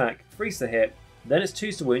 1 attack, 3 to hit, then it's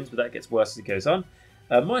 2 to wounds, but that gets worse as it goes on.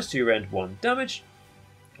 -2 rend, 1 damage.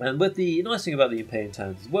 And with the nice thing about the impaling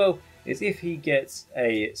talons as well is if he gets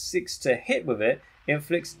a 6 to hit with it,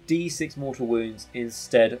 inflicts D6 mortal wounds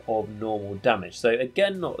instead of normal damage. So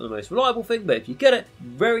again, not the most reliable thing, but if you get it,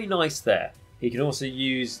 very nice there. He can also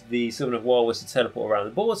use the Sylvaneth Wildwood to teleport around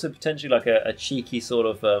the board, so potentially like a cheeky sort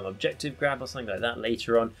of objective grab or something like that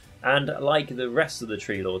later on. And like the rest of the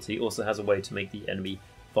Tree Lords, he also has a way to make the enemy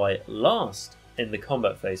fight last in the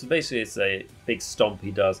combat phase. So basically it's a big stomp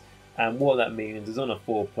he does. And what that means is on a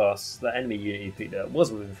 4+, that enemy unit you picked up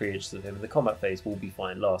was within 3 inches of him, and the combat phase will be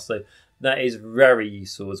fighting last. So that is very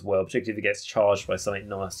useful as well, particularly if he gets charged by something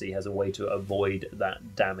nasty. He has a way to avoid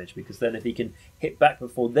that damage, because then if he can hit back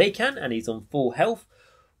before they can, and he's on full health,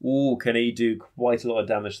 ooh, can he do quite a lot of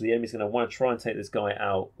damage. So the enemy's going to want to try and take this guy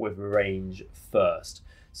out with range first.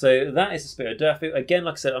 So that is the Spirit of Durfu. Again,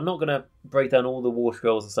 like I said, I'm not going to break down all the war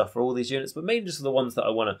scrolls and stuff for all these units, but mainly just the ones that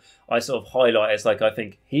I sort of highlight as like, I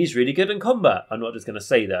think he's really good in combat. I'm not just going to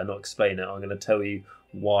say that, I'm not explain it, I'm going to tell you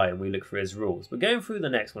why and we look through his rules. But going through the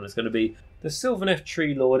next one, it's going to be the Sylvaneth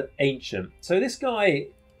Tree Lord Ancient. So this guy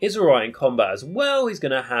is alright in combat as well. He's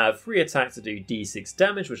going to have 3 attacks to do D6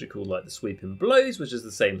 damage, which are called like the Sweeping Blows, which is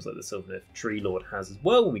the same as like the Sylvaneth Tree Lord has as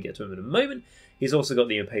well when we get to him in a moment. He's also got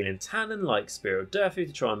the Impaling Talon, like Spirit of Durfu,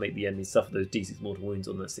 to try and make the enemy suffer those D6 mortal wounds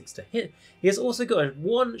on that 6 to hit. He has also got a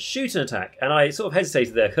 1 shooting attack, and I sort of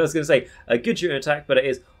hesitated there because I was going to say a good shooting attack, but it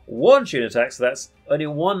is 1 shooting attack, so that's only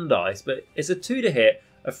 1 dice, but it's a 2 to hit,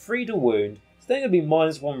 a 3 to wound, so then going to be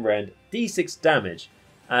 -1 rend, D6 damage,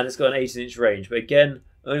 and it's got an 18-inch range, but again,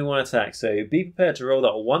 only 1 attack, so be prepared to roll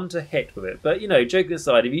that 1 to hit with it. But, you know, joking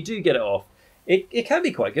aside, if you do get it off, it can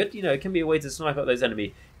be quite good. You know, it can be a way to snipe out those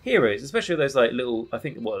enemy heroes, especially those like little, I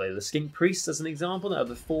think, what are they, the Skink Priests as an example, that have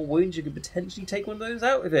the 4 wounds. You could potentially take one of those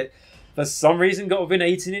out if it, for some reason, got within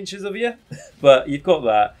 18 inches of you. But you've got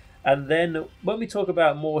that. And then when we talk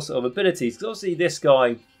about more sort of abilities, because obviously this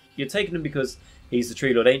guy, you're taking him because he's the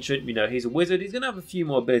Tree Lord Ancient, you know, he's a wizard, he's going to have a few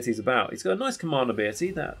more abilities about. He's got a nice command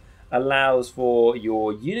ability that allows for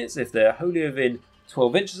your units, if they're wholly within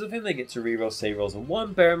 12 inches of him, they get to reroll save rolls of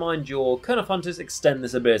 1. Bear in mind, your Kern of Hunters extend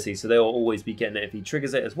this ability, so they'll always be getting it if he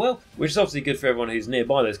triggers it as well, which is obviously good for everyone who's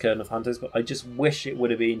nearby those Kern of Hunters, but I just wish it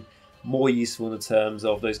would have been more useful in the terms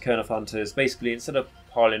of those Kern of Hunters. Basically, instead of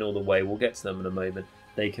piling all the way, we'll get to them in a moment,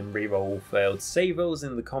 they can reroll all failed save rolls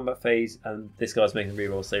in the combat phase, and this guy's making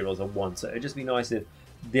reroll save rolls of 1, so it'd just be nice if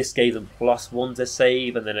this gave them +1 to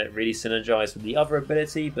save, and then it really synergized with the other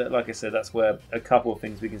ability. But like I said, that's where a couple of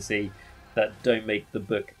things we can see that don't make the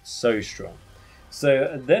book so strong.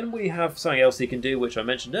 So then we have something else he can do, which I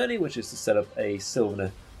mentioned earlier, which is to set up a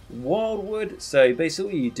Sylvaneth Wildwood. So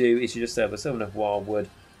basically what you do is you just set up a Sylvaneth Wildwood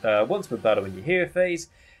once per battle in your hero phase,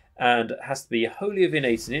 and it has to be wholly within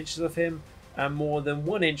 18 inches of him, and more than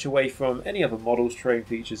 1 inch away from any other models, terrain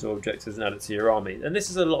features or objectives, and add it to your army. And this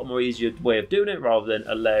is a lot more easier way of doing it, rather than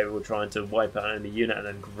a layer or trying to wipe out an enemy unit and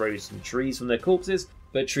then grow some trees from their corpses,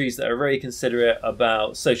 but trees that are very considerate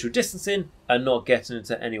about social distancing and not getting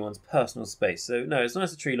into anyone's personal space. So no, it's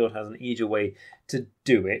nice the Tree Lord has an easier way to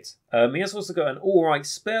do it. He has also got an alright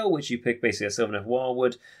spell, which you pick basically a Sylvaneth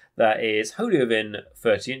Wildwood, that is wholly within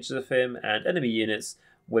 30 inches of him, and enemy units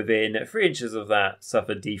within 3 inches of that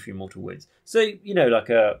suffer D3 mortal wounds. So, you know, like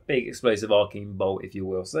a big explosive arcane bolt, if you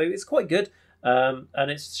will. So it's quite good,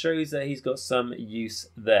 and it shows that he's got some use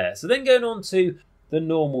there. So then going on to the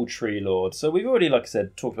normal Tree Lord. So we've already, like I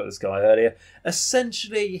said, talked about this guy earlier.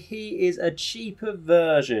 Essentially, he is a cheaper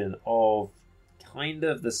version of kind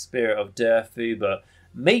of the Spirit of Durfu, but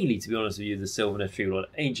mainly, to be honest with you, the Sylvaneth Tree Lord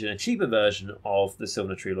Ancient. A cheaper version of the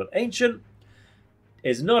Sylvaneth Tree Lord Ancient.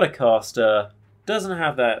 Is not a caster, doesn't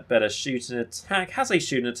have that better shooting attack, has a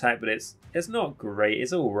shooting attack, but it's not great,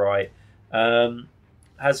 it's alright.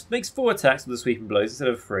 Makes 4 attacks with the Sweeping Blows instead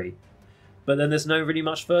of 3. But then there's no really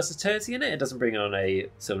much versatility in it. It doesn't bring on a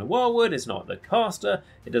Sylvaneth Wildwood, it's not the caster,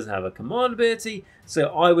 it doesn't have a command ability, so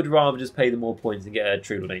I would rather just pay the more points and get a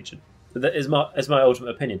Tree Lord Ancient. That is my ultimate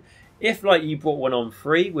opinion. If like you brought one on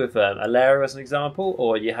free with Alara as an example,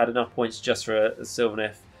 or you had enough points just for a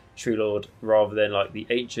Sylvaneth Tree Lord rather than like the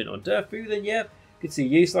Ancient or Durfu, then yeah, could see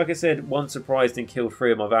use. Like I said, one surprised and killed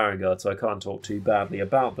 3 of my Vanguard, so I can't talk too badly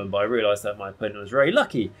about them, but I realised that my opponent was very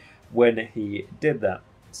lucky when he did that.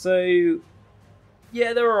 So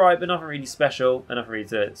yeah, they're alright, but nothing really special, and nothing really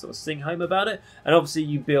to sort of sing home about it. And obviously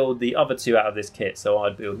you build the other 2 out of this kit, so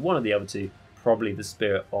I'd build one of the other 2, probably the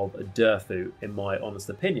Spirit of Durfu, in my honest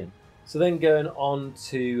opinion. So then going on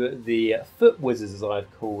to the foot wizards, as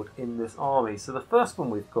I've called in this army. So the first one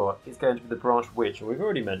we've got is going to be the Branch Witch, and we've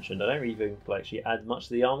already mentioned, I don't even actually add much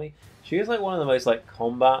to the army. She is like one of the most like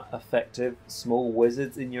combat effective small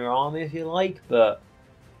wizards in your army, if you like, but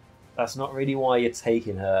that's not really why you're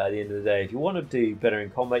taking her at the end of the day. If you want to do better in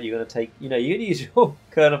combat, you're going to take, you know, you're going to use your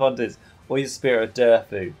Kern of Hunters or your Spirit of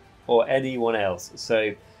Durfu, or anyone else.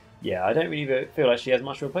 So yeah, I don't really feel like she has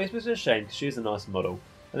much of a place, which is a shame because she's a nice model.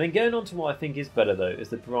 And then going on to what I think is better though is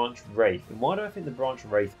the Branch Wraith. And why do I think the Branch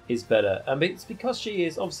Wraith is better? It's because she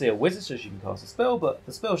is obviously a wizard, so she can cast a spell, but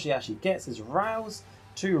the spell she actually gets is Rouse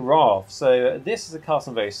to Wrath. So this is a cast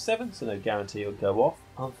on very 7, so no guarantee it'll go off,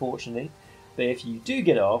 unfortunately. But if you do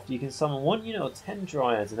get it off, you can summon 1 unit of 10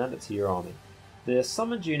 Dryads and add it to your army. The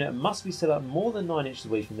summoned unit must be set up more than 9 inches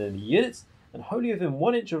away from the enemy units, and wholly within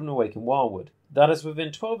 1 inch of an awakened wildwood. That is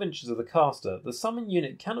within 12 inches of the caster. The summoned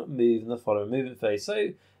unit cannot move in the following movement phase, so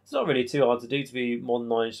it's not really too hard to do to be more than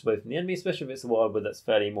 9 inches away from the enemy, especially if it's a wildwood that's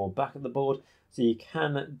fairly more back of the board. So you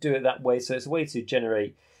can do it that way. So it's a way to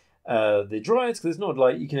generate the Dryads, because it's not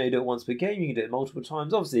like you can only do it once per game, you can do it multiple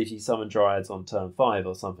times. Obviously, if you summon Dryads on turn 5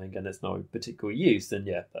 or something and it's no particular use, then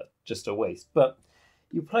yeah, that's just a waste. But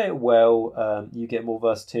you play it well, you get more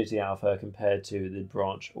versatility out of her compared to the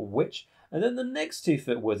Branch Witch. And then the next 2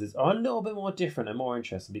 foot wizards are a little bit more different and more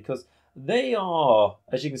interesting because they are,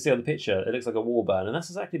 as you can see on the picture, it looks like a warband, and that's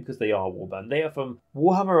exactly because they are a warband. They are from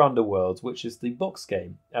Warhammer Underworlds, which is the box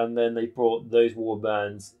game, and then they brought those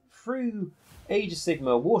warbands through Age of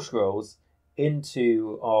Sigmar War Scrolls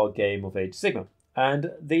into our game of Age of Sigmar.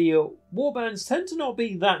 And the warbands tend to not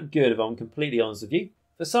be that good, if I'm completely honest with you.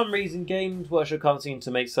 For some reason, Games Workshop can't seem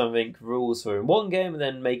to make something rules for in one game and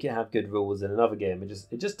then make it have good rules in another game.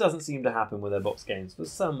 It just doesn't seem to happen with their box games for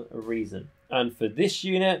some reason. And for this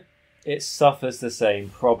unit, it suffers the same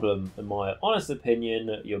problem. In my honest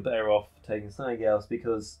opinion, you're better off taking something else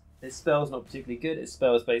because its spell's not particularly good. Its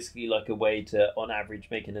spell's basically like a way to, on average,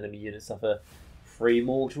 make an enemy unit suffer 3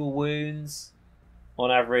 mortal wounds.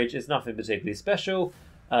 On average, it's nothing particularly special.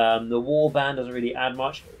 The warband doesn't really add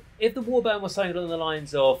much. If the warband was something along the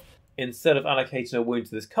lines of, instead of allocating a wound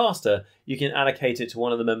to this caster, you can allocate it to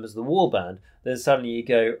one of the members of the warband, then suddenly you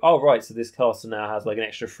go, oh right, so this caster now has like an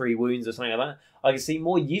extra 3 wounds or something like that. I can see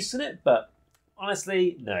more use in it, but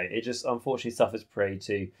honestly, no. It just unfortunately suffers prey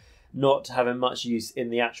to not having much use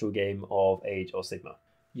in the actual game of Age of Sigmar.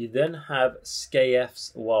 You then have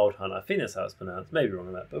Skayef's Wild Hunt. I think that's how it's pronounced. Maybe wrong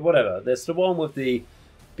on that, but whatever. There's the one with the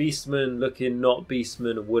Beastman looking, not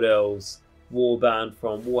Beastman, Wood Elves warband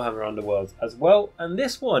from Warhammer Underworlds as well. And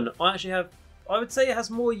this one, I would say it has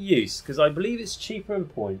more use because I believe it's cheaper in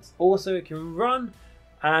points. Also, it can run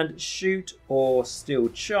and shoot or still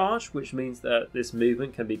charge, which means that this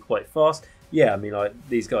movement can be quite fast. Yeah, I mean, like,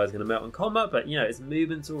 these guys are going to melt in combat, but, you know, its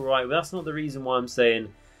movement's all right. But that's not the reason why I'm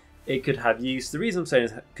saying it could have use. The reason I'm saying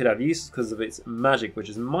it could have use is because of its magic, which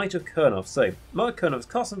is Might of Kurnoth. So, Might of Kurnoth's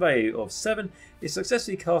casting value of 7 is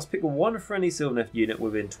successfully cast. Pick 1 friendly Sylvaneth unit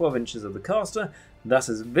within 12 inches of the caster. That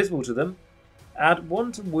is visible to them. Add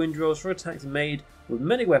 1 to wound rolls for attacks made with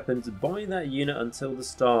many weapons by that unit until the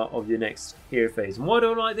start of your next hero phase. And why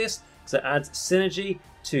do I like this? Because it adds synergy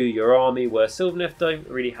to your army, where Sylvaneth don't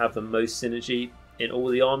really have the most synergy in all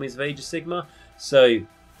the armies of Age of Sigmar. So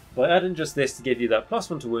by adding just this to give you that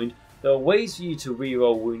 +1 to wound, there are ways for you to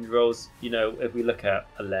reroll wound rolls. You know, if we look at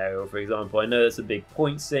Alariel, for example, I know it's a big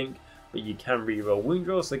point sink, but you can reroll wound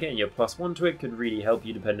rolls, so getting your +1 to it could really help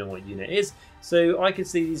you depending on what unit it is. So I could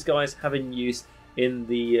see these guys having use in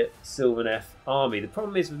the Sylvaneth army. The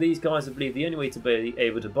problem is with these guys, I believe the only way to be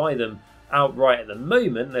able to buy them outright at the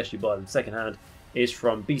moment, unless you buy them secondhand, is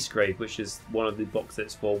from Beastgrave, which is one of the box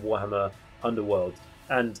sets for Warhammer Underworld.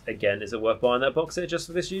 And again, is it worth buying that box set just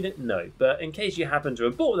for this unit? No. But in case you happen to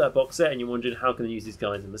have bought that box set and you're wondering how can I use these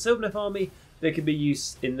guys in the Sylvaneth army, there could be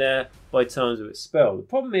use in there by terms of its spell. The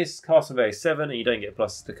problem is casting value 7 and you don't get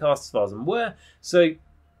pluses to cast as far as I'm aware, so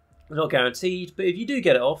not guaranteed. But if you do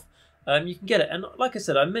get it off, you can get it. And like I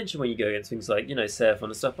said, I mentioned when you go against things like, you know, Seraphon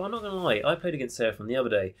and stuff, but I'm not going to lie, I played against Seraphon the other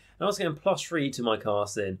day, and I was getting +3 to my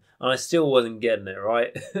casting, and I still wasn't getting it,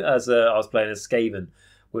 right? As I was playing as Skaven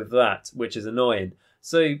with that, which is annoying.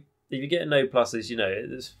 So if you get no pluses, you know, it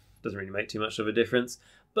doesn't really make too much of a difference.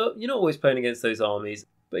 But you're not always playing against those armies.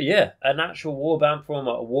 But yeah, an actual warband from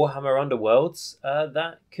Warhammer Underworlds,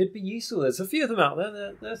 that could be useful. There's a few of them out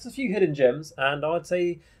there. There's a few hidden gems, and I'd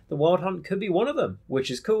say the Wild Hunt could be one of them, which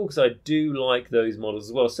is cool because I do like those models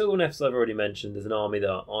as well. Sylvaneths, I've already mentioned, is an army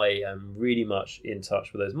that I am really much in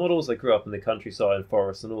touch with those models. I grew up in the countryside and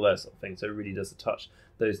forests and all that sort of thing, so it really does touch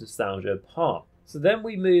those nostalgia part. So then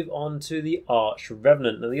we move on to the Arch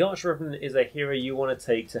Revenant. Now the Arch Revenant is a hero you want to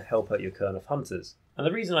take to help out your Kurnoth hunters. And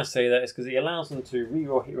the reason I say that is because it allows them to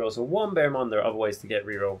reroll hit rolls of 1. Bear in mind there are other ways to get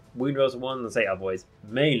reroll wound rolls of 1. I say other ways,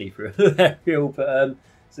 mainly through Alariel, but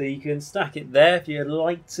so you can stack it there if you'd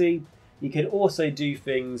like to. You can also do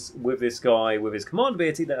things with this guy with his command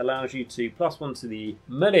ability that allows you to +1 to the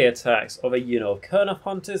melee attacks of a unit of Kurnoth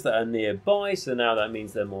Hunters that are nearby. So now that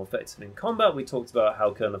means they're more effective in combat. We talked about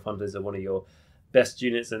how Kurnoth Hunters are one of your best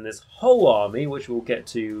units in this whole army, which we'll get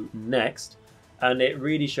to next. And it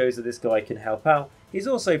really shows that this guy can help out. He's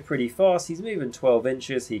also pretty fast. He's moving 12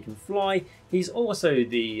 inches. He can fly. He's also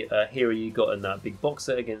the hero you got in that big box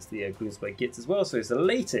set against the Gloomspite Gits as well. So it's the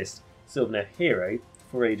latest Sylvaneth hero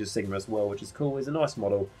for Age of Sigmar as well, which is cool. He's a nice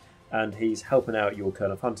model, and he's helping out your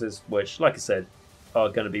Kurnoth Hunters, which, like I said, are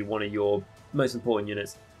going to be one of your most important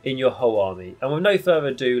units in your whole army. And with no further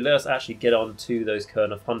ado, let us actually get on to those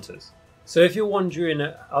Kurnoth Hunters. So if you're wondering,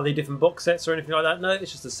 are they different box sets or anything like that? No,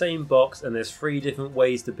 it's just the same box, and there's 3 different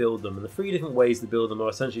ways to build them. And the 3 different ways to build them are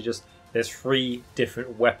essentially just, there's 3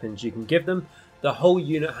 different weapons you can give them. The whole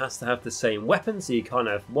unit has to have the same weapon, so you can't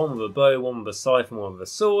have one with a bow, one with a scythe, and one with a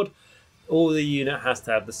sword. All the unit has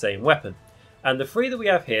to have the same weapon. And the 3 that we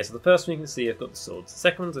have here, so the first one you can see have got the swords, the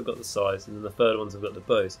second ones have got the scythes, and then the third ones have got the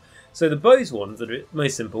bows. So the bows ones that are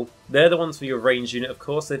most simple, they're the ones for your range unit, of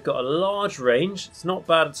course. They've got a large range, it's not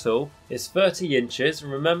bad at all. It's 30 inches,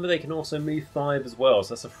 and remember they can also move 5 as well,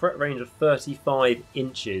 so that's a threat range of 35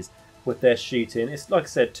 inches with their shooting. It's, like I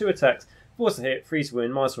said, 2 attacks, force to hit, freeze to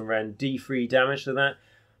win, -1 rend, D3 damage to that.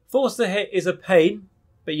 Force to hit is a pain,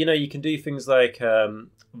 but you know, you can do things like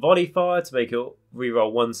volley fire to make it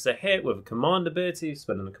reroll 1s to hit with a command ability,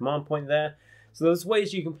 spending a command point there. So there's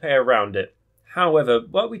ways you can play around it. However,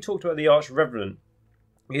 like we talked about the Arch Revenant,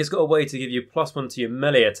 he's got a way to give you +1 to your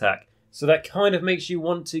melee attack. So that kind of makes you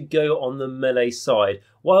want to go on the melee side.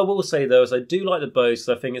 What I will say though is I do like the bows,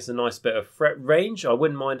 so I think it's a nice bit of threat range. I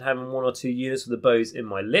wouldn't mind having 1 or 2 units with the bows in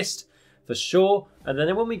my list, for sure. And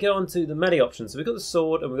then when we go on to the melee options, so we've got the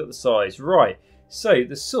sword and we've got the scythes. Right, so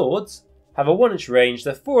the swords have a 1-inch range,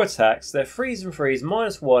 they're 4 attacks, they're freeze and freeze,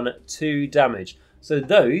 -1, 2 damage. So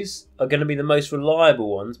those are going to be the most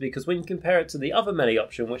reliable ones, because when you compare it to the other melee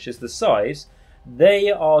option, which is the scythes, they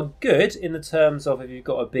are good in the terms of if you've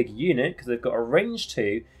got a big unit, because they've got a range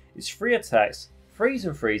 2, it's 3 attacks, freeze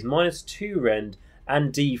and freeze, -2 rend,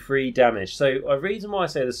 and D3 damage. So a reason why I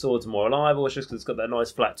say the sword's more reliable is just because it's got that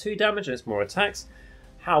nice flat 2 damage and it's more attacks.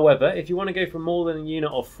 However, if you want to go for more than a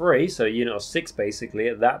unit of 3, so a unit of 6 basically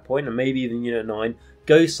at that point, and maybe even unit 9,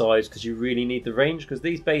 go scythes because you really need the range, because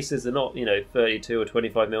these bases are not, you know, 32 or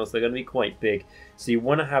 25 mils, they're going to be quite big. So you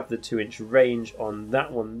want to have the 2-inch range on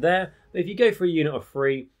that one there. But if you go for a unit of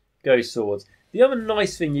 3, go swords. The other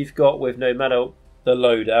nice thing you've got with no matter the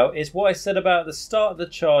loadout is what I said about the start of the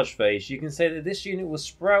charge phase. You can say that this unit will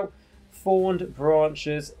sprout thorned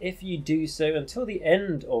branches if you do so until the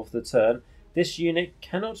end of the turn. This unit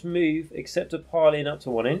cannot move except to pile in up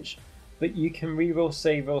to 1 inch, but you can reroll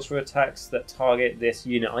save rolls for attacks that target this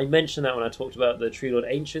unit. I mentioned that when I talked about the Tree Lord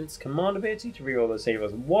Ancient's command ability to reroll those save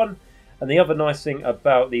rolls 1. And the other nice thing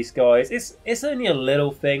about these guys, it's only a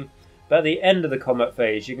little thing, but at the end of the combat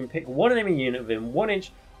phase, you can pick 1 enemy unit within 1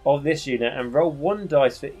 inch of this unit and roll 1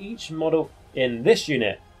 dice for each model in this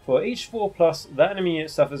unit. For each 4+, that enemy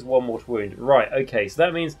unit suffers 1 mortal wound. Right, okay, so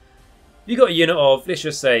that means you've got a unit of, let's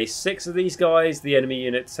just say, 6 of these guys, the enemy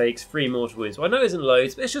unit takes 3 mortal wounds. Well, I know it isn't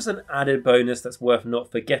loads, but it's just an added bonus that's worth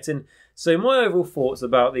not forgetting. So my overall thoughts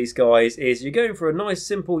about these guys is you're going for a nice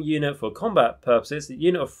simple unit for combat purposes. The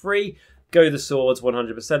unit of 3, go the swords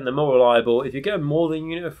 100%, they're more reliable. If you're going more than a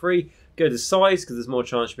unit of 3, go the scythes because there's more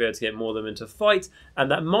chance to be able to get more of them into fight.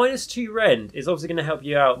 And that -2 rend is obviously going to help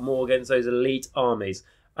you out more against those elite armies.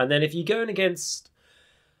 And then if you're going against,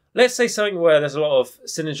 let's say something where there's a lot of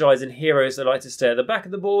synergizing heroes that like to stay at the back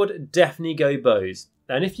of the board, definitely go bows.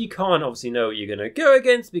 And if you can't obviously know what you're going to go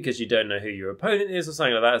against because you don't know who your opponent is or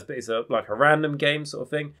something like that, but it's like a random game sort of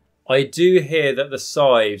thing, I do hear that the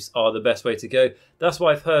scythes are the best way to go. That's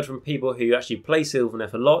what I've heard from people who actually play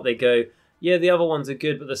Sylvaneth a lot. They go, yeah, the other ones are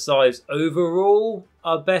good, but the scythes overall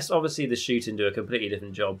are best. Obviously, the shooting do a completely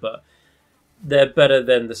different job, but they're better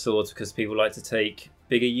than the swords because people like to take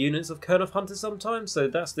bigger units of Kurnoth Hunters sometimes. So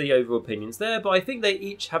that's the overall opinions there. But I think they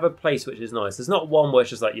each have a place which is nice. There's not one where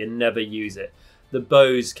it's just like you never use it. The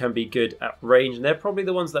bows can be good at range, and they're probably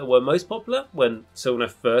the ones that were most popular when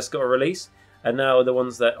Sylvaneth first got a release, and now are the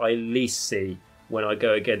ones that I least see when I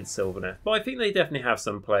go against Sylvaneth. But I think they definitely have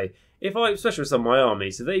some play. Especially with some of my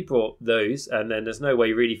armies, if they brought those, and then there's no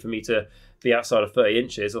way really for me to be outside of 30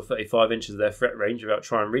 inches or 35 inches of their threat range without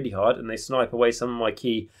trying really hard, and they snipe away some of my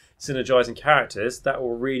key synergizing characters, that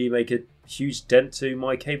will really make a huge dent to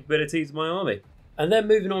my capabilities of my army. And then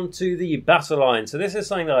moving on to the battle line. So this is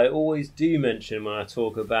something that I always do mention when I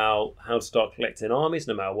talk about how to start collecting armies,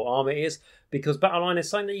 no matter what army it is, because battle line is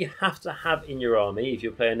something that you have to have in your army if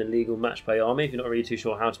you're playing a legal match play army. If you're not really too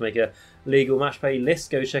sure how to make a legal match play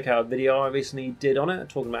list, go check out a video I recently did on it,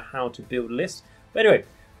 talking about how to build lists. But anyway,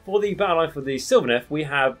 for the battle line for the Sylvaneth, we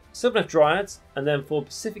have Sylvaneth Dryads, and then for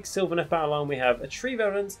Pacific Sylvaneth battle line, we have a Tree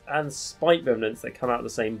Revenants and Spike Revenants that come out of the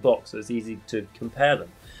same box, so it's easy to compare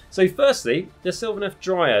them. So firstly, the Sylvaneth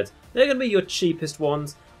Dryads, they're going to be your cheapest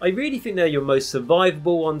ones. I really think they're your most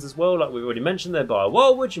survivable ones as well. Like we've already mentioned, they're by a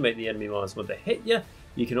Wildwood. You make the enemy minus one to hit you.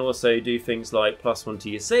 You can also do things like +1 to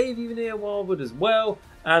your save even near Wildwood as well.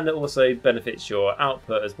 And it also benefits your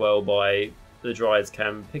output as well by the Dryads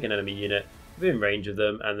can pick an enemy unit within range of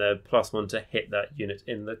them and they're +1 to hit that unit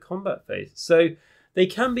in the combat phase. So they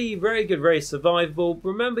can be very good, very survivable.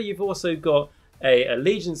 Remember, you've also got a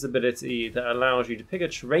Allegiance ability that allows you to pick a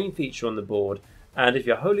terrain feature on the board, and if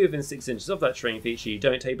you're wholly within 6 inches of that terrain feature, you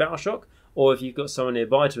don't take battle shock, or if you've got someone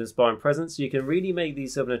nearby to inspire presence, you can really make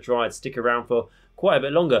these Sylvaneth Dryads stick around for quite a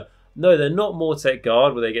bit longer. No, they're not Mortec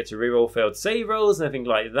Guard where they get to reroll failed save rolls and everything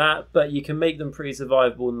like that, but you can make them pretty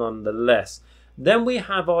survivable nonetheless. Then we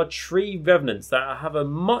have our Tree Revenants that have a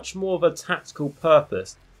much more of a tactical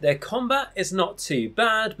purpose. Their combat is not too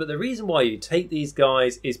bad, but the reason why you take these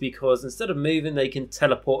guys is because instead of moving, they can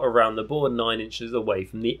teleport around the board 9 inches away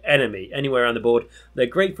from the enemy, anywhere around the board. They're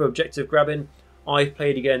great for objective grabbing. I've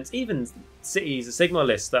played against even cities, a Sigmar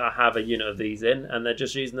list that have a unit of these in, and they're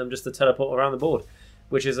just using them just to teleport around the board,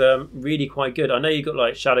 which is really quite good. I know you've got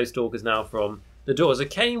like Shadow Stalkers now from the Daughters of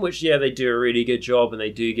Cain, which, yeah, they do a really good job, and they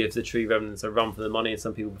do give the Tree Revenants a run for the money, and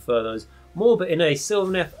some people prefer those more. But in a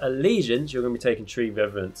Sylvaneth Allegiance, you're going to be taking Tree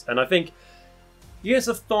Revenants. And I think units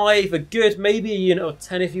of 5 are good, maybe a unit of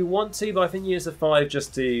 10 if you want to, but I think units of 5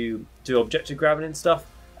 just to do objective grabbing and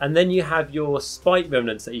stuff. And then you have your Spike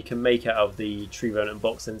Revenants that you can make out of the Tree Revenant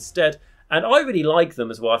box instead. And I really like them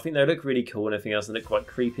as well. I think they look really cool and everything else, and look quite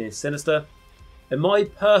creepy and sinister. And my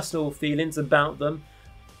personal feelings about them,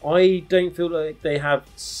 I don't feel like they have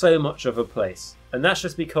so much of a place. And that's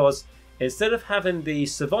just because instead of having the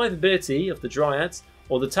survivability of the Dryads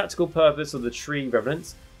or the tactical purpose of the Tree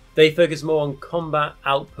Revenants, they focus more on combat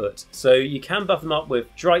output. So you can buff them up with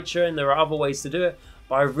Drycha, and there are other ways to do it,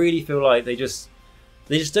 but I really feel like they just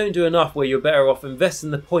don't do enough where you're better off investing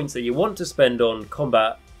the points that you want to spend on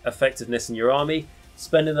combat effectiveness in your army,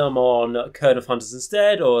 spending them on Curd of Hunters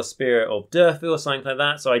instead, or Spirit of Durthy or something like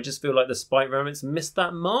that. So I just feel like the Spike Revenants missed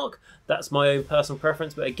that mark. That's my own personal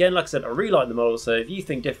preference. But again, like I said, I really like the model. So if you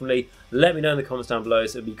think differently, let me know in the comments down below.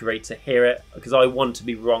 So it'd be great to hear it, because I want to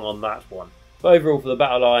be wrong on that one. But overall, for the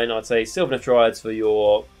battle line, I'd say Sylvaneth Dryads for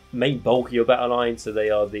your main bulk of your battle line. So they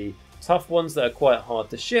are the tough ones that are quite hard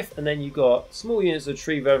to shift. And then you've got small units of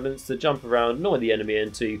Tree Revenants to jump around, annoy the enemy,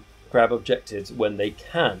 and to grab objectives when they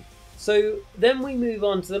can. So then we move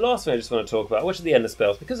on to the last thing I just want to talk about, which are the endless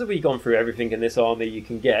spells. Because we've gone through everything in this army you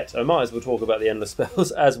can get, I might as well talk about the endless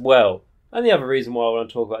spells as well. And the other reason why I want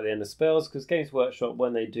to talk about the endless spells, because Games Workshop,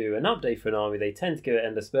 when they do an update for an army, they tend to give it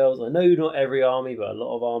endless spells. I know not every army, but a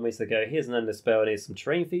lot of armies, they go, here's an endless spell, and here's some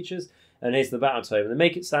terrain features, and here's the battle tome. And they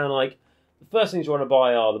make it sound like the first things you want to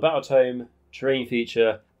buy are the battle tome, terrain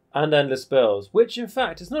feature, and endless spells, which in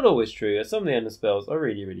fact is not always true, as some of the endless spells are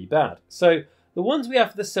really, really bad. So the ones we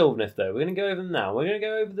have for the Sylvaneth, though, we're going to go over them now. We're going to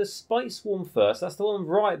go over the Spike Swarm first. That's the one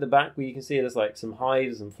right at the back where you can see there's like some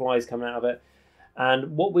hives and flies coming out of it.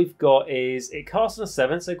 And what we've got is it casts on a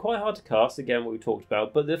 7, so quite hard to cast, again, what we talked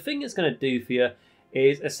about. But the thing it's going to do for you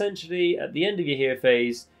is essentially at the end of your hero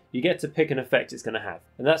phase, you get to pick an effect it's going to have.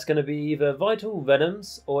 And that's going to be either Vital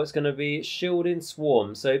Venoms or it's going to be Shielding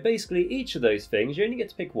Swarm. So basically each of those things, you only get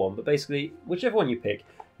to pick one, but basically whichever one you pick,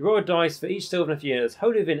 you roll a dice for each Sylvaneth unit that's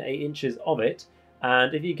wholly within 8 inches of it.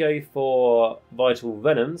 And if you go for Vital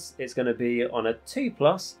Venoms, it's going to be on a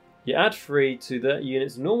 2+. You add 3 to the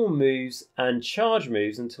unit's normal moves and charge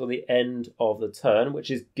moves until the end of the turn,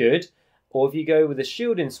 which is good. Or if you go with a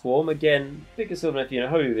Shielding Swarm, again, pick a Sylvaneth unit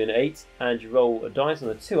wholly within 8, and you roll a dice on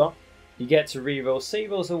a 2-up, you get to reroll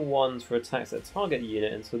save rolls and 1s for attacks that target the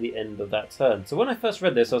unit until the end of that turn. So when I first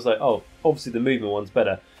read this, I was like, oh, obviously the movement one's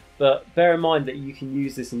better. But bear in mind that you can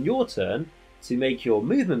use this in your turn to make your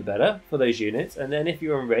movement better for those units, and then if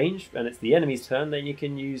you're in range and it's the enemy's turn, then you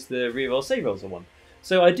can use the reroll save rolls on 1.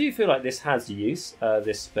 So I do feel like this has use,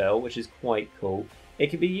 this spell, which is quite cool. It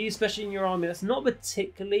can be used especially in your army that's not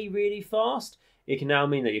particularly really fast. It can now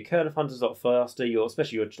mean that your Curd of Hunters are a lot faster,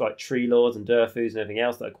 especially your like Tree Lords and Durthus and everything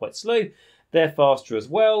else that are quite slow. They're faster as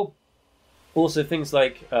well. Also things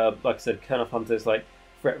like I said, Curd of Hunters, like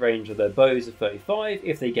threat range of their bows of 35.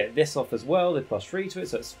 If they get this off as well, they're +3 to it,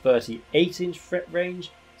 so it's 38-inch threat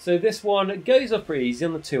range. So this one goes off pretty easy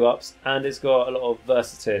on the 2-ups, and it's got a lot of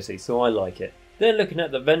versatility, so I like it. Then looking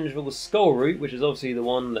at the Vengeful Skull route, which is obviously the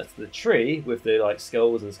one that's the tree with the like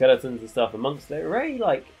skulls and skeletons and stuff amongst it. Really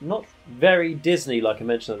like not very Disney, like I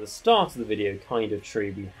mentioned at the start of the video, kind of tree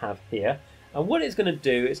we have here. And what it's going to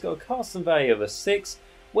do, it's got a casting value of a 6.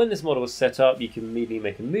 When this model is set up, you can immediately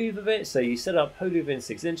make a move of it. So you set up wholly within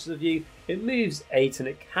 6 inches of you. It moves 8 and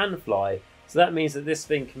it can fly. So that means that this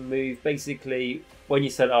thing can move basically when you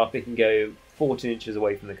set it up, it can go 14 inches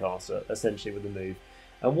away from the caster, essentially with the move.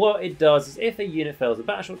 And what it does is if a unit fails a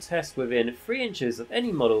battleshot test within 3 inches of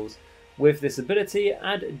any models with this ability,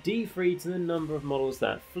 add D3 to the number of models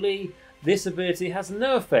that flee. This ability has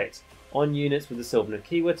no effect on units with the Sylvaneth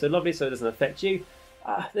keyword, so lovely, so it doesn't affect you.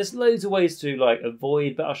 There's loads of ways to like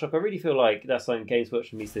avoid battleshock. I really feel like that's something Games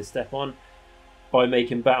Workshop needs to step on by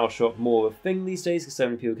making battleshock more of a thing these days, because so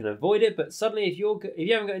many people can avoid it. But suddenly, if you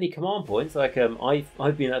haven't got any command points, like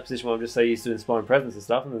I've been in that position where I'm just so used to inspiring presence and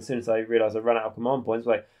stuff, and as soon as I realise I run out of command points,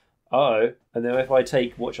 like uh-oh. And then if I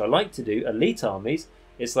take what I like to do, elite armies,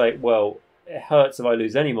 it's like, well, it hurts if I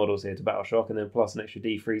lose any models here to battleshock, and then plus an extra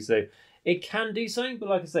D3. So it can do something, but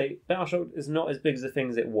like I say, battleshock is not as big as the thing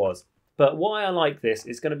as it was. But why I like this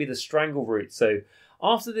is going to be the strangle route. So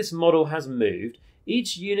after this model has moved,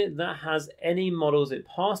 each unit that has any models it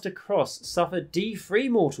passed across suffer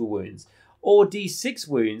D3 mortal wounds or D6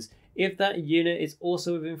 wounds if that unit is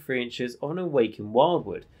also within 3 inches of an awakened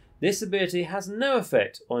wildwood. This ability has no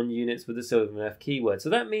effect on units with the Sylvaneth keyword.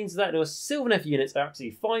 So that means that those Sylvaneth units are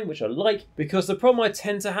absolutely fine, which I like, because the problem I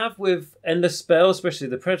tend to have with endless spells, especially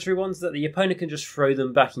the predatory ones, that the opponent can just throw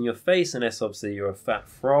them back in your face, unless obviously you're a fat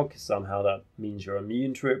frog. Somehow that means you're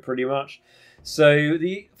immune to it pretty much. So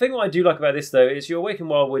the thing what I do like about this though is your awakened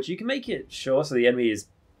wildwood, you can make it sure so the enemy is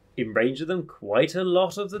in range of them quite a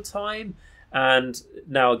lot of the time, and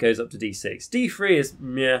now it goes up to D6. D3 is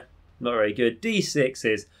meh, not very good. D6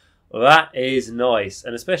 is, well, that is nice,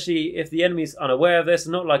 and especially if the enemy's unaware of this,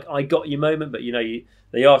 not like I got you moment, but you know,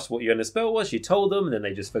 they asked what your spell was, you told them, and then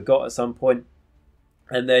they just forgot at some point,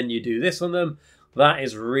 and then you do this on them, that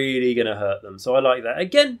is really going to hurt them. So I like that.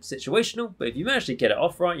 Again, situational, but if you manage to get it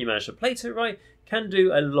off right, you manage to plate it right, can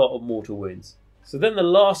do a lot of mortal wounds. So then the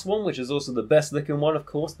last one, which is also the best looking one, of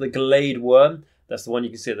course, the Glade Worm. That's the one you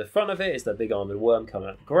can see at the front of it. It's that big armoured worm coming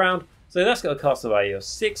out of the ground. So that's got a casting value of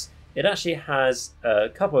 6. It actually has a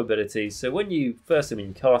couple of abilities. So when you first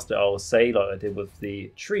cast it, I will say, like I did with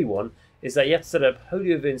the tree one, is that you have to set up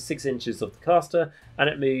wholly within 6 inches of the caster, and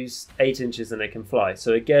it moves 8 inches and it can fly.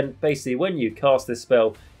 So again, basically when you cast this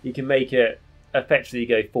spell, you can make it effectively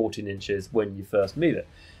go 14 inches when you first move it.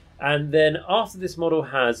 And then after this model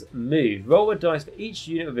has moved, roll a dice for each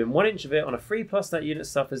unit within 1 inch of it. On a 3+, that unit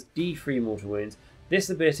suffers D3 mortal wounds.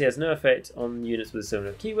 This ability has no effect on units with a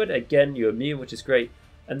similar keyword. Again, you're immune, which is great.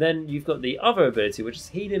 And then you've got the other ability, which is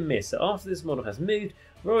Heal and Miss. So after this model has moved,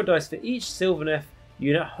 roll a dice for each Sylvaneth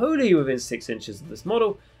unit wholly within 6 inches of this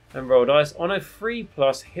model, and roll dice. On a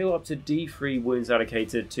 3+, heal up to D3 wounds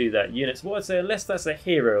allocated to that unit. So what I'd say, unless that's a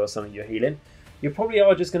hero or something you're healing, you probably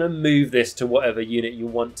are just going to move this to whatever unit you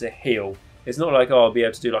want to heal. It's not like, oh, I'll be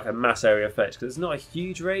able to do like a mass area effect, because it's not a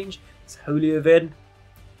huge range. It's wholly within.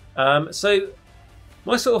 So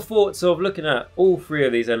my sort of thoughts of looking at all 3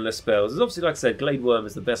 of these endless spells is obviously, like I said, Glade Worm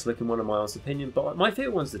is the best looking one in my honest opinion, but my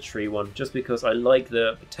favourite one's the tree one, just because I like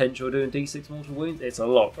the potential of doing D6 mortal wounds. It's a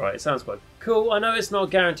lot, right? It sounds quite cool. I know it's not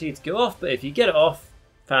guaranteed to go off, but if you get it off,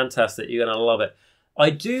 fantastic. You're going to love it. I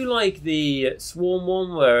do like the Swarm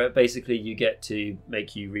one, where basically you get to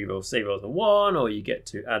make you reroll save rolls of 1, or you get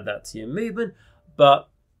to add that to your movement, but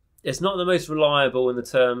it's not the most reliable in the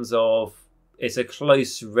terms of it's a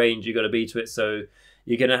close range you've got to be to it, so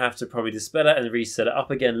you're going to have to probably dispel it and reset it up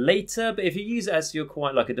again later. But if you use it as you're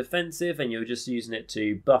quite like a defensive and you're just using it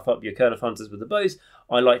to buff up your Kern of Hunters with the bows,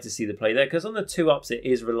 I like to see the play there, because on the 2-ups it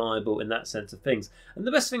is reliable in that sense of things. And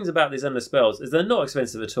the best things about these endless spells is they're not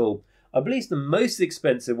expensive at all. I believe the most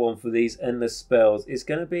expensive one for these endless spells is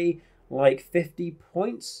going to be like 50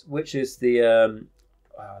 points, which is the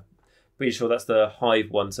pretty sure that's the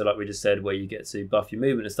Hive one, so like we just said, where you get to buff your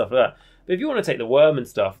movement and stuff like that. But if you want to take the worm and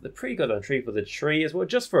stuff, the pretty goddamn treat for the tree as well,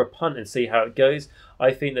 just for a punt and see how it goes,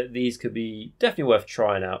 I think that these could be definitely worth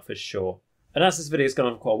trying out for sure. And as this video has gone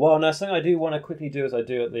on for quite a while now, something I do want to quickly do, as I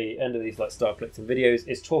do at the end of these like start collecting videos,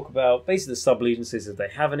 is talk about basically the sub-allegiances if they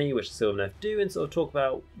have any, which the Sylvaneth do, and sort of talk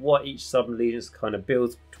about what each sub-allegiance kind of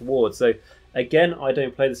builds towards. So again, I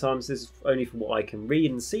don't play the armies, this is only from what I can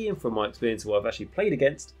read and see and from my experience of what I've actually played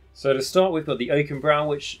against. So to start, we've got the Oaken Brow,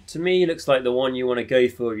 which to me looks like the one you want to go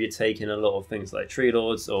for if you're taking a lot of things like Tree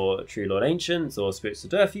Lords or Tree Lord Ancients or Spirits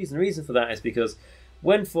of Durthies. And the reason for that is because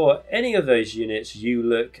when for any of those units you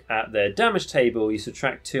look at their damage table, you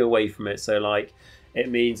subtract 2 away from it. So like it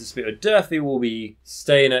means the Spirit of Durthy will be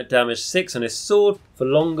staying at damage 6 on his sword for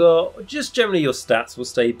longer. Just generally your stats will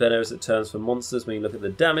stay better as it turns for monsters when you look at the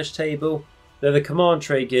damage table. Then the command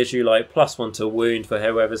trait gives you like +1 to wound for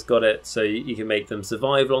whoever's got it, so you can make them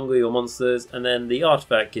survive longer, your monsters. And then the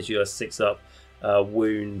artifact gives you a 6-up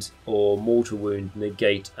wound or mortal wound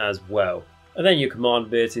negate as well. And then your command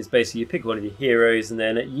ability is basically you pick one of your heroes and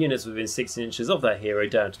then units within 16 inches of that hero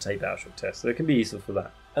down to take the Battleshock test, so it can be useful for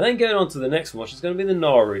that. And then going on to the next one, which is going to be the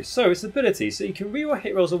Naru. So its ability, so you can reroll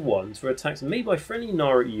hit rolls of 1s for attacks made by friendly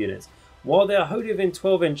Naru units while they are wholly within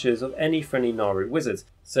 12 inches of any friendly Naru wizards.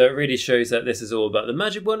 So it really shows that this is all about the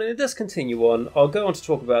magic one, and it does continue on. I'll go on to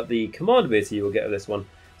talk about the command ability you will get with this one.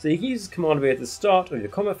 So you can use this command ability at the start of your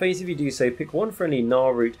combat phase. If you do so, pick one friendly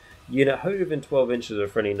Naru unit wholly within 12 inches of a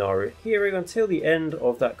friendly Naru hero. Until the end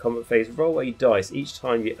of that combat phase, roll a dice each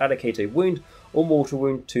time you allocate a wound or mortal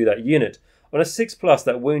wound to that unit. On a 6+,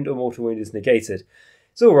 that wound or mortal wound is negated.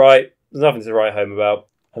 It's alright, there's nothing to write home about.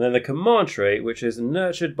 And then the command trait, which is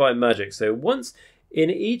nurtured by magic. So once in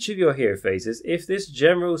each of your hero phases, if this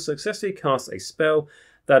general successfully casts a spell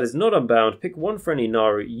that is not unbound, pick one friendly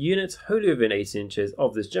Naru unit wholly within 8 inches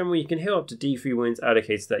of this general. You can heal up to D3 wounds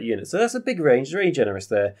allocated to that unit. So that's a big range, very generous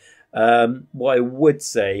there. What I would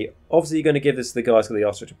say, obviously you're going to give this to the guys with the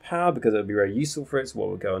Artifact of Power because it will be very useful for it. So what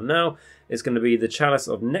we'll go on now is going to be the Chalice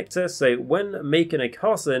of Nectar. So when making a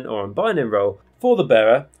casting or unbinding roll for the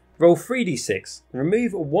bearer, roll 3d6,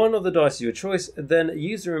 remove one of the dice of your choice, then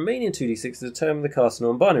use the remaining 2d6 to determine the casting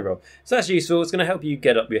or unbinding roll. So that's useful. It's going to help you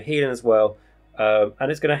get up your healing as well. And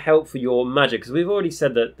it's going to help for your magic, because we've already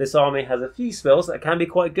said that this army has a few spells that can be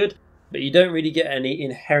quite good, but you don't really get any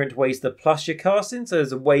inherent ways to plus your casting, so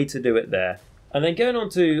there's a way to do it there. And then going on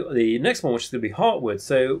to the next one, which is going to be Heartwood.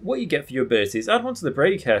 So what you get for your abilities, add one to the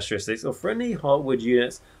Brave characteristics of friendly Heartwood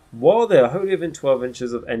units while they are wholly within 12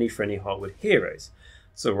 inches of any friendly Heartwood heroes.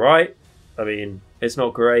 So right, I mean, it's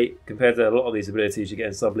not great compared to a lot of these abilities you get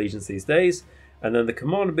in sub-legions these days. And then the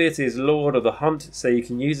command ability is Lord of the Hunt, so you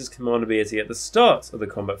can use this command ability at the start of the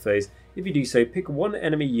combat phase. If you do so, pick one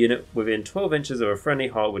enemy unit within 12 inches of a friendly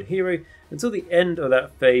Heartwood hero. Until the end of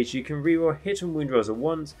that phase, you can reroll hit and wound rolls of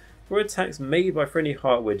 1s for attacks made by friendly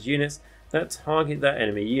Heartwood units that target that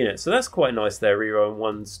enemy unit. So that's quite nice there, rerolling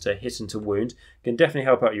 1s to hit and to wound. Can definitely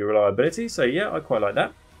help out your reliability, so yeah, I quite like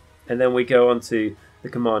that. And then we go on to the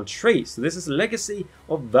command trait. So this is Legacy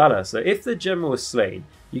of Valor. So if the general is slain,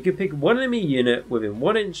 you can pick one enemy unit within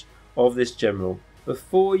 1 inch of this general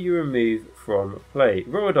before you remove from play.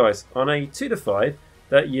 Roll a dice. On a 2 to 5,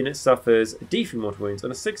 that unit suffers D3 mortal wounds.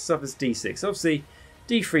 On a 6, suffers D6. Obviously,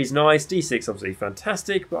 D3 is nice, D6 obviously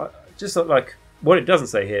fantastic, but just like what it doesn't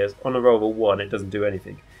say here is on a roll of a 1, it doesn't do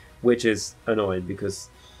anything, which is annoying because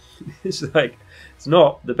it's like it's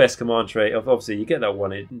not the best command trait. Obviously, you get that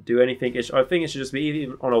 1, it didn't do anything. I think it should just be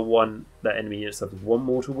even on a 1 that enemy unit suffers 1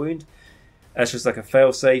 mortal wound. That's just like a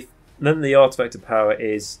failsafe. And then the Artifact of Power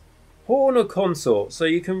is Horn of Consort. So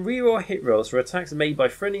you can reroll hit rolls for attacks made by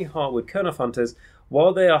friendly Heartwood Kurnoth Hunters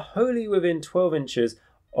while they are wholly within 12 inches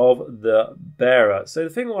of the bearer. So the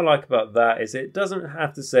thing I like about that is it doesn't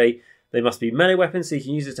have to say they must be melee weapons, so you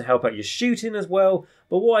can use it to help out your shooting as well.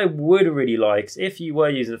 But what I would really like is if you were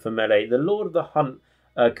using it for melee, the Lord of the Hunt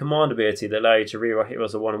command ability that allows you to reroll hit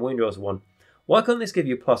rolls of 1 and wound rolls of 1. Why can't this give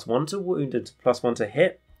you +1 to wound and +1 to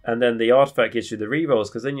hit? And then the artifact gives you the rerolls,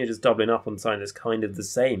 because then you're just doubling up on something that's kind of the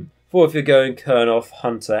same. For if you're going Kurnoth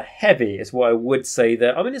Hunter heavy, is what I would say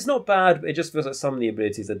there. I mean, it's not bad, but it just feels like some of the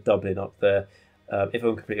abilities are doubling up there. If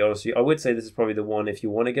I'm completely honest with you, I would say this is probably the one if you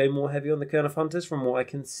want to go more heavy on the Kurnoth Hunters, from what I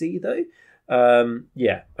can see though.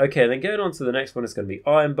 Yeah, okay, then going on to the next one is going to be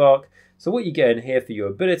Ironbark. So what you get in here for your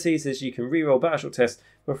abilities is you can reroll Battleshock tests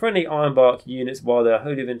for friendly Ironbark units while they are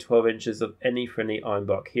wholly within 12 inches of any friendly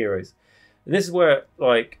Ironbark heroes. And this is where,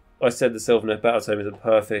 like I said, the Sylvaneth battle tome is a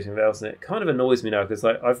perfect and else, and it kind of annoys me now because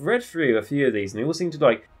like I've read through a few of these and they all seem to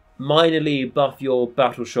like minorly buff your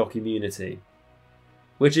battle shock immunity.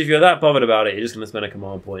 Which if you're that bothered about it, you're just going to spend a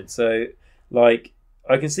command point. So like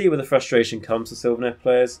I can see where the frustration comes to Sylvaneth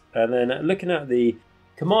players. And then looking at the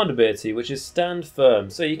command ability, which is Stand Firm.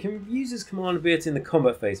 So you can use this command ability in the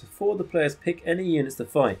combat phase before the players pick any units to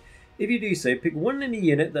fight. If you do so, pick one enemy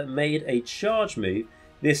unit that made a charge move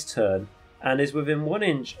this turn and is within 1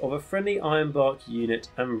 inch of a friendly Ironbark unit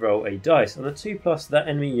and roll a dice. On a 2+, that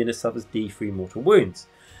enemy unit suffers D3 mortal wounds.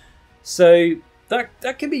 So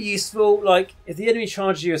that can be useful. Like, if the enemy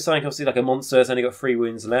charges you with something, obviously like a monster has only got 3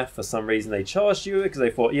 wounds left, for some reason they charged you because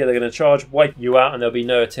they thought, yeah, they're going to charge, wipe you out, and there'll be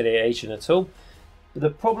no retaliation at all. But the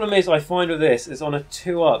problem is, I find with this, it's on a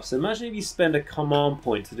 2-up. So imagine if you spend a command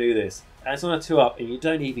point to do this, and it's on a 2-up, and you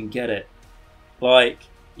don't even get it. Like,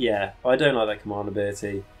 yeah, I don't like that command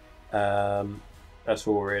ability at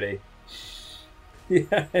all, really.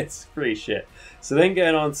 Yeah, it's pretty shit. So then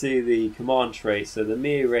going on to the command trait, so the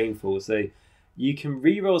mere rainfall. So you can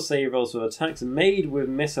reroll save rolls with attacks made with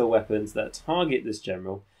missile weapons that target this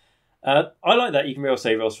general. I like that you can reroll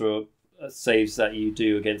save rolls for saves that you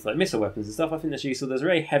do against like missile weapons and stuff. I think that's useful. There's a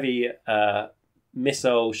very heavy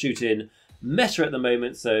missile shooting meta at the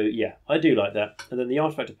moment, so yeah, I do like that. And then the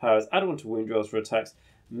artifact of power is add on to wound rolls for attacks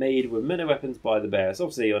made with melee weapons by the bear. So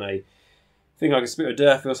obviously on a thing like a Spirit of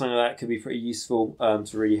Death or something like that could be pretty useful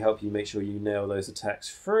to really help you make sure you nail those attacks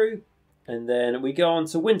through. And then we go on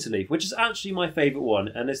to Winterleaf, which is actually my favourite one,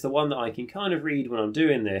 and it's the one that I can kind of read when I'm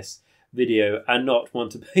doing this video and not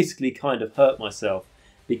want to basically kind of hurt myself,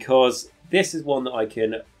 because this is one that I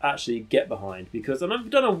can actually get behind, because and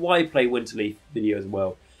I've done a why play Winterleaf video as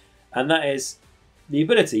well, and that is the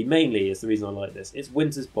ability mainly is the reason I like this. It's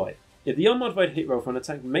Winter's Bite. If the unmodified hit roll for an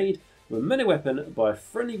attack made with a melee weapon by a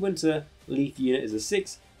friendly Winterleaf unit is a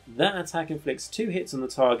 6, that attack inflicts 2 hits on the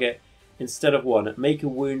target instead of 1. Make a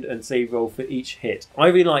wound and save roll for each hit. I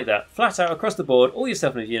really like that. Flat out across the board, all your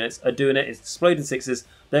Stealth units are doing it. It's exploding 6s.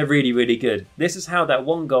 They're really, really good. This is how that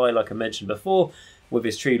one guy, like I mentioned before, with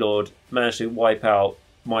his Tree Lord, managed to wipe out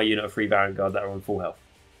my unit of 3 Vanguard that are on full health.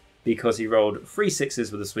 Because he rolled 3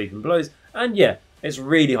 6s with the sweeping blows. And yeah, it's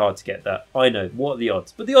really hard to get that. I know, what are the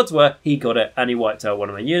odds? But the odds were, he got it and he wiped out one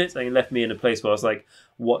of my units and he left me in a place where I was like,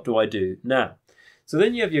 what do I do now? So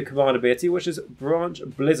then you have your command ability, which is Branch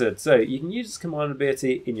Blizzard. So you can use this command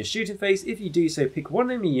ability in your shooting phase. If you do so, pick one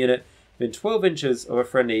enemy unit within 12 inches of a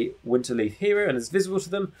friendly Winterleaf hero and is visible to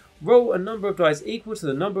them. Roll a number of dice equal to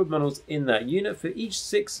the number of models in that unit. For each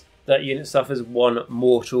 6, that unit suffers 1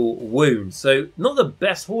 mortal wound. So not the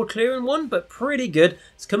best horde clearing one, but pretty good.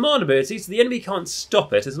 It's command ability, so the enemy can't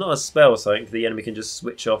stop it. It's not a spell or something. The enemy can just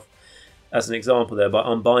switch off, as an example there, by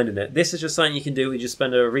unbinding it. This is just something you can do. We just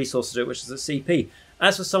spend a resource to do it, which is a CP.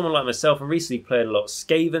 As for someone like myself, I'm recently playing a lot of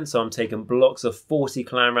Skaven, so I'm taking blocks of 40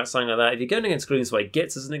 clan rats, something like that. If you're going against Gloomspite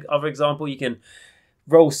Gits, as another example, you can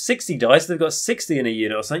roll 60 dice. They've got 60 in a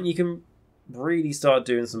unit or something. You can really start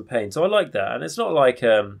doing some pain. So I like that. And it's not like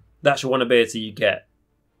that's your one ability you get.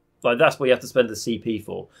 Like, that's what you have to spend the CP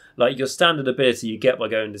for. Like, your standard ability you get by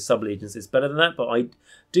going to sub-legions is better than that, but I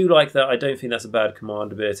do like that. I don't think that's a bad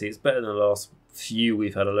command ability. It's better than the last few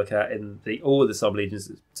we've had a look at in all the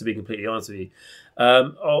sub-legions, to be completely honest with you.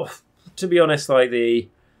 To be honest, like, the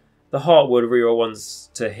Heartwood reroll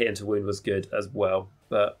ones to hit into wound was good as well,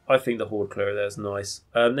 but I think the Horde Clearer there is nice.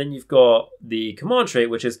 Then you've got the command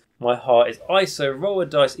trait, which is My Heart is Ice, so roll a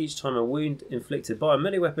dice each time a wound inflicted by a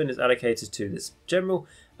melee weapon is allocated to this general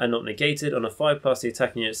and not negated. On a 5+, the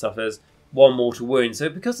attacking unit suffers 1 mortal wound. So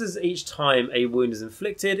because this is each time a wound is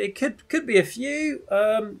inflicted, it could be a few.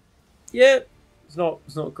 Yeah, it's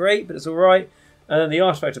not great, but it's all right. And then the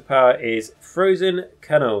artifact of power is Frozen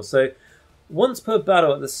Canal. So once per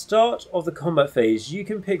battle at the start of the combat phase, you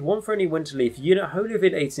can pick one friendly Winterleaf unit wholly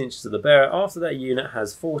within 18 inches of the bearer. After that unit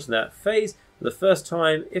has fought in that phase for the first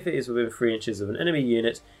time, if it is within 3 inches of an enemy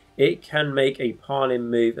unit, it can make a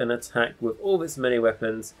piling move and attack with all of its melee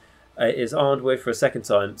weapons it is armed with for a second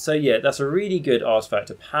time. So yeah, that's a really good artifact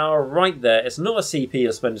of power right there. It's not a CP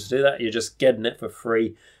you're spending to do that. You're just getting it for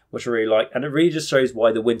free, which I really like. And it really just shows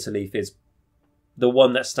why the Winterleaf is the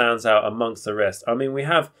one that stands out amongst the rest. I mean, we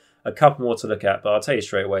have a couple more to look at, but I'll tell you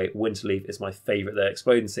straight away, Winterleaf is my favourite there.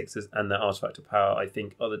 Exploding 6s and that artifact of power, I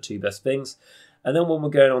think, are the 2 best things. And then when we're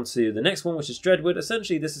going on to the next one, which is Dreadwood,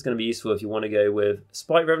 essentially this is going to be useful if you want to go with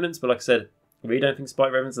Spite Revenants, but like I said, I really don't think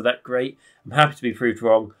Spite Revenants are that great. I'm happy to be proved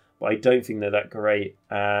wrong, but I don't think they're that great.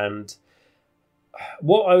 And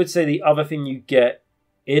what I would say the other thing you get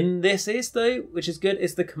in this is, though, which is good,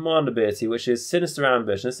 is the command ability, which is Sinister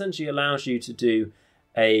Ambush, and essentially allows you to do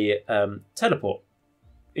a teleport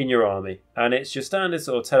in your army. And it's your standard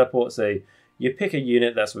sort of teleport, so you pick a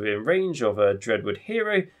unit that's within range of a Dreadwood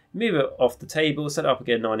hero, move it off the table, set it up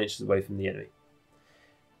again 9 inches away from the enemy.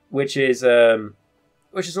 Which is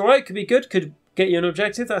alright, could be good, could get you an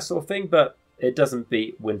objective, that sort of thing, but it doesn't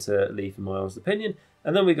beat Winterleaf in my honest opinion.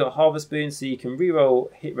 And then we got Harvest Boon, so you can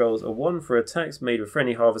reroll hit rolls of 1 for attacks made with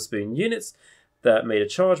friendly Harvest Boon units that made a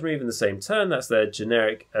charge move in the same turn. That's their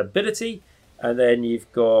generic ability. And then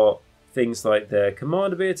you've got things like their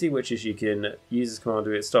command ability, which is you can use this command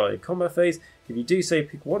ability at the start of your combat phase. If you do so,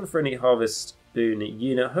 pick one friendly Harvest Boon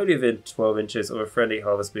unit wholly within 12 inches of a friendly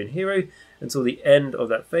Harvest Boon hero until the end of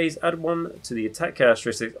that phase. Add 1 to the attack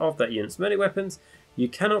characteristics of that unit's melee weapons. You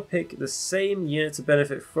cannot pick the same unit to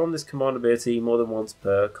benefit from this command ability more than once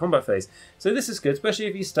per combat phase. So this is good, especially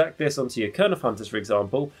if you stack this onto your Kern of Hunters, for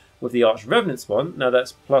example, with the Arch Revenants one. Now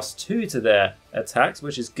that's +2 to their attacks,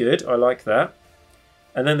 which is good. I like that.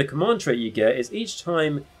 And then the command trait you get is each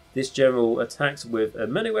time this general attacks with a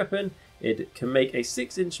melee weapon, it can make a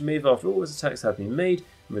 6-inch move after all its attacks have been made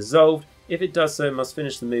and resolved. If it does so, it must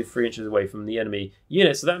finish the move 3 inches away from the enemy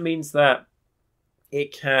unit. So that means that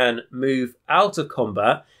it can move out of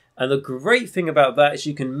combat. And the great thing about that is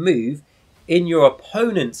you can move in your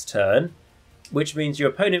opponent's turn, which means your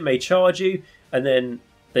opponent may charge you and then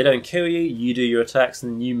they don't kill you, you do your attacks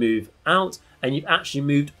and then you move out and you've actually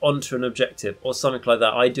moved onto an objective or something like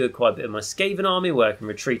that. I do quite a bit in my Skaven army where I can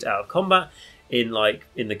retreat out of combat in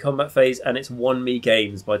the combat phase, and it's won me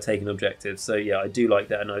games by taking objectives. So yeah, I do like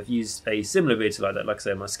that, and I've used a similar ability like that, like I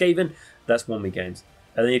say, in my Skaven. That's won me games.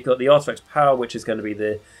 And then you've got the Artifact Power, which is going to be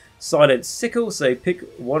the Silent Sickle. So pick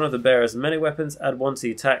one of the bearer's melee weapons, add 1 to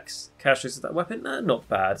the attacks characteristics of that weapon. Not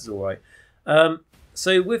bad, it's alright.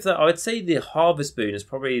 So with that, I would say the Harvest Boon is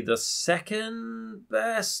probably the second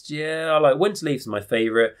best. Yeah, I like Winterleaf is my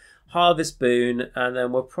favourite. Harvest Boon, and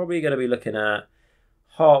then we're probably going to be looking at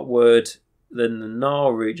Heartwood, then the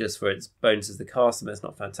Gnarl Root just for its bonuses to casting, but it's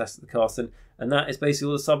not fantastic to casting. And that is basically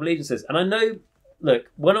all the sub-allegiances. And I know,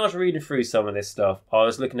 look, when I was reading through some of this stuff, I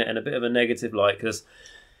was looking at it in a bit of a negative light because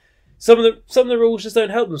some of the rules just don't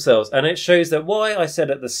help themselves. And it shows that why I said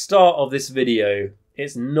at the start of this video,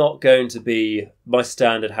 it's not going to be my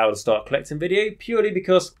standard how to start collecting video, purely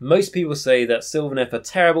because most people say that Sylvaneth are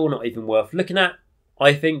terrible, not even worth looking at.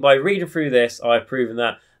 I think by reading through this, I've proven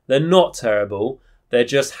that they're not terrible. They're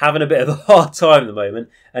just having a bit of a hard time at the moment.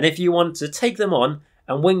 And if you want to take them on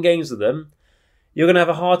and win games with them, you're going to have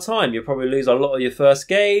a hard time. You'll probably lose a lot of your first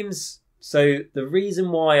games. So the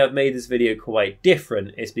reason why I've made this video quite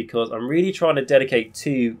different is because I'm really trying to dedicate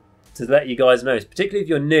to let you guys know, particularly if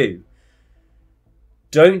you're new,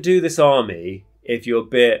 don't do this army if you're a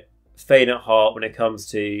bit faint at heart when it comes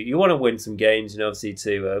to, you want to win some games, obviously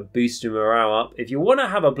to boost your morale up. If you want to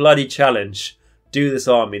have a bloody challenge, do this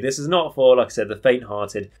army. This is not for, like I said, the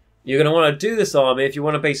faint-hearted. You're going to want to do this army if you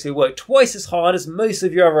want to basically work twice as hard as most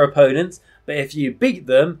of your other opponents, but if you beat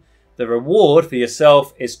them, the reward for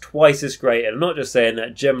yourself is twice as great. And I'm not just saying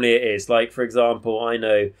that, generally it is. Like, for example, I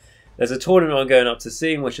know there's a tournament I'm going up to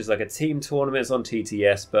seeing, which is like a team tournament. It's on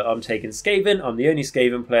TTS, but I'm taking Skaven. I'm the only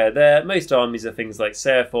Skaven player there. Most armies are things like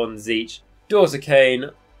Seraphon, Zeech, Doors of Cain,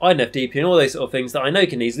 INFDP, and all those sort of things that I know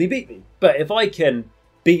can easily beat me. But if I can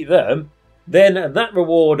beat them, then that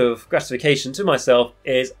reward of gratification to myself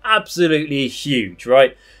is absolutely huge,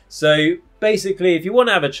 right? So basically, if you want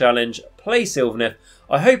to have a challenge, play Sylvaneth.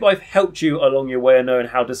 I hope I've helped you along your way of knowing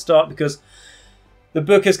how to start, because the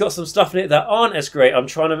book has got some stuff in it that aren't as great. I'm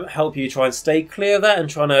trying to help you try and stay clear of that and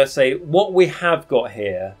trying to say what we have got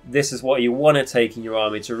here. This is what you want to take in your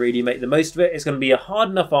army to really make the most of it. It's going to be a hard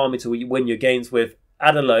enough army to win your games with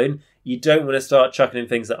at alone. You don't want to start chucking in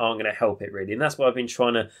things that aren't going to help it, really. And that's what I've been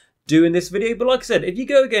trying to do in this video. But like I said, if you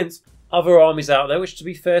go against other armies out there, which to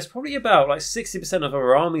be fair is probably about like 60% of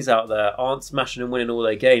other armies out there aren't smashing and winning all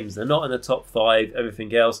their games. They're not in the top 5,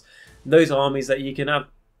 everything else. Those armies that you can have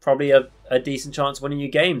probably a decent chance of winning your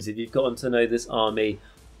games if you've gotten to know this army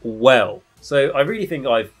well. So I really think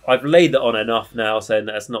I've laid that on enough now, saying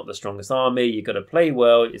that it's not the strongest army. You've got to play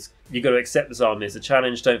well. You've got to accept this army as a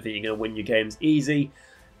challenge. Don't think you're going to win your games easy.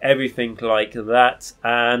 Everything like that.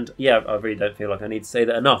 And yeah, I really don't feel like I need to say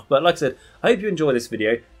that enough. But like I said, I hope you enjoy this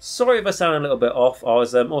video. Sorry if I sound a little bit off. I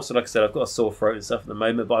was also, like I said, I've got a sore throat and stuff at the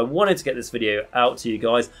moment, but I wanted to get this video out to you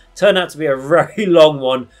guys. Turned out to be a very long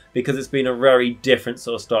one because it's been a very different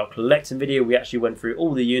sort of start collecting video. We actually went through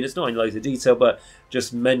all the units, not in loads of detail, but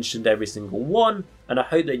just mentioned every single one. And I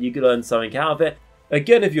hope that you could learn something out of it.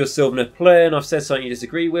 Again, if you're a Sylvaneth player and I've said something you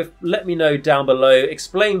disagree with, let me know down below.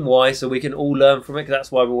 Explain why so we can all learn from it, because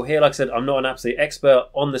that's why we're all here. Like I said, I'm not an absolute expert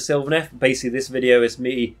on the Sylvaneth. Basically, this video is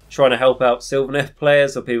me trying to help out Sylvaneth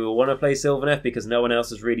players or people who want to play Sylvaneth because no one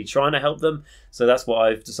else is really trying to help them. So that's why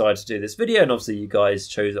I've decided to do this video. And obviously, you guys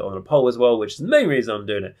chose it on a poll as well, which is the main reason I'm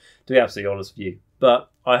doing it, to be absolutely honest with you. But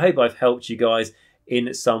I hope I've helped you guys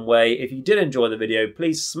in some way. If you did enjoy the video,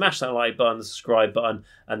 please smash that like button, the subscribe button,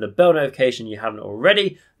 and the bell notification if you haven't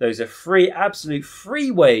already. Those are free, absolute free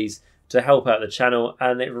ways to help out the channel,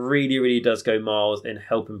 and it really, really does go miles in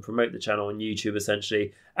helping promote the channel on YouTube,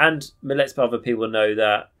 essentially, and lets other people know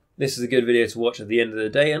that this is a good video to watch at the end of the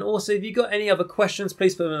day. And also, if you've got any other questions,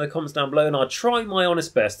 please put them in the comments down below, and I'll try my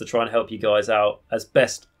honest best to try and help you guys out as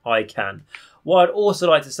best I can. What I'd also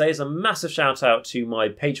like to say is a massive shout out to my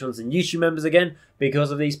patrons and YouTube members again.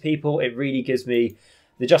 Because of these people, it really gives me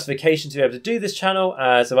the justification to be able to do this channel,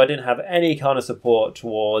 as if I didn't have any kind of support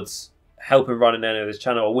towards helping running any of this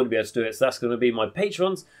channel, I wouldn't be able to do it. So that's going to be my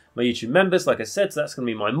patrons, my YouTube members, like I said. So that's going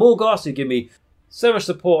to be my Morgasts, who give me so much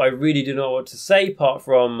support. I really do not know what to say apart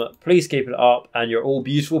from please keep it up, and you're all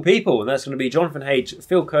beautiful people. And that's going to be Johnathan H,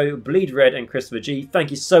 Filq, Bleed Red, and Christopher G.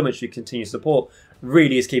 Thank you so much for your continued support.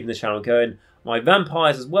 Really is keeping the channel going. My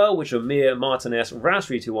vampires as well, which are Mia, Martin S,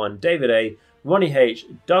 Ras321, David A, Ronni H,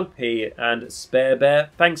 Doug P, and SpareBear.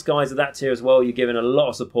 Thanks guys at that tier as well. You're giving a lot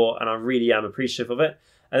of support, and I really am appreciative of it.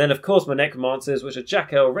 And then, of course, my Necromancers, which are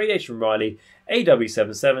Jacq.l, RadiationRiley,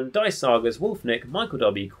 AW77, Dice Sagas, WolfNick, Michal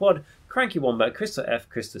W, Quad, Cranky Wombat, Christopher F,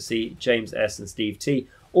 Christopher C, James S, and Steve T.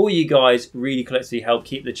 All you guys really collectively help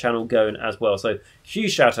keep the channel going as well. So,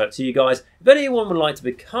 huge shout out to you guys. If anyone would like to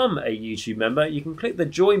become a YouTube member, you can click the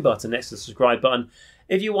join button next to the subscribe button.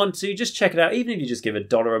 If you want to, just check it out. Even if you just give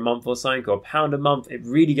 $1 a month or something, or £1 a month, it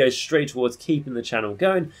really goes straight towards keeping the channel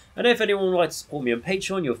going. And if anyone would like to support me on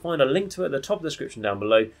Patreon, you'll find a link to it at the top of the description down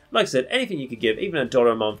below. Like I said, anything you could give, even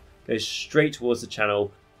 $1 a month, goes straight towards the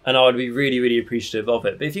channel, and I would be really, really appreciative of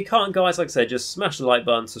it. But if you can't, guys, like I said, just smash the like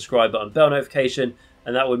button, subscribe button, bell notification,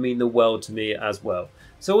 and that would mean the world to me as well.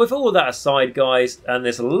 So with all that aside, guys, and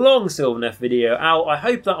this long Sylvaneth video out, I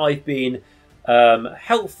hope that I've been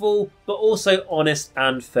helpful, but also honest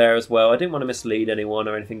and fair as well. I didn't want to mislead anyone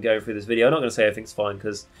or anything going through this video. I'm not going to say everything's fine,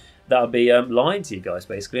 because that would be lying to you guys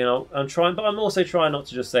basically. And I'm trying, but I'm also trying not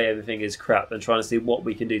to just say everything is crap, and trying to see what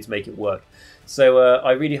we can do to make it work. So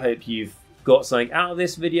I really hope you've got something out of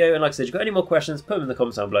this video. And like I said, if you've got any more questions, put them in the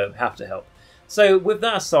comments down below. I'm happy to help. So with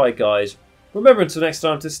that aside, guys, remember until next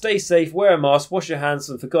time to stay safe, wear a mask, wash your hands,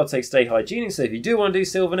 and for God's sake, stay hygienic. So if you do want to do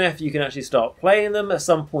Sylvaneth, you can actually start playing them at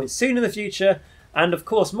some point soon in the future. And of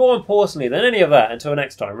course, more importantly than any of that, until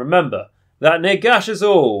next time, remember that Nagash is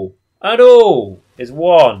all, and all is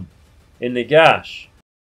one in Nagash.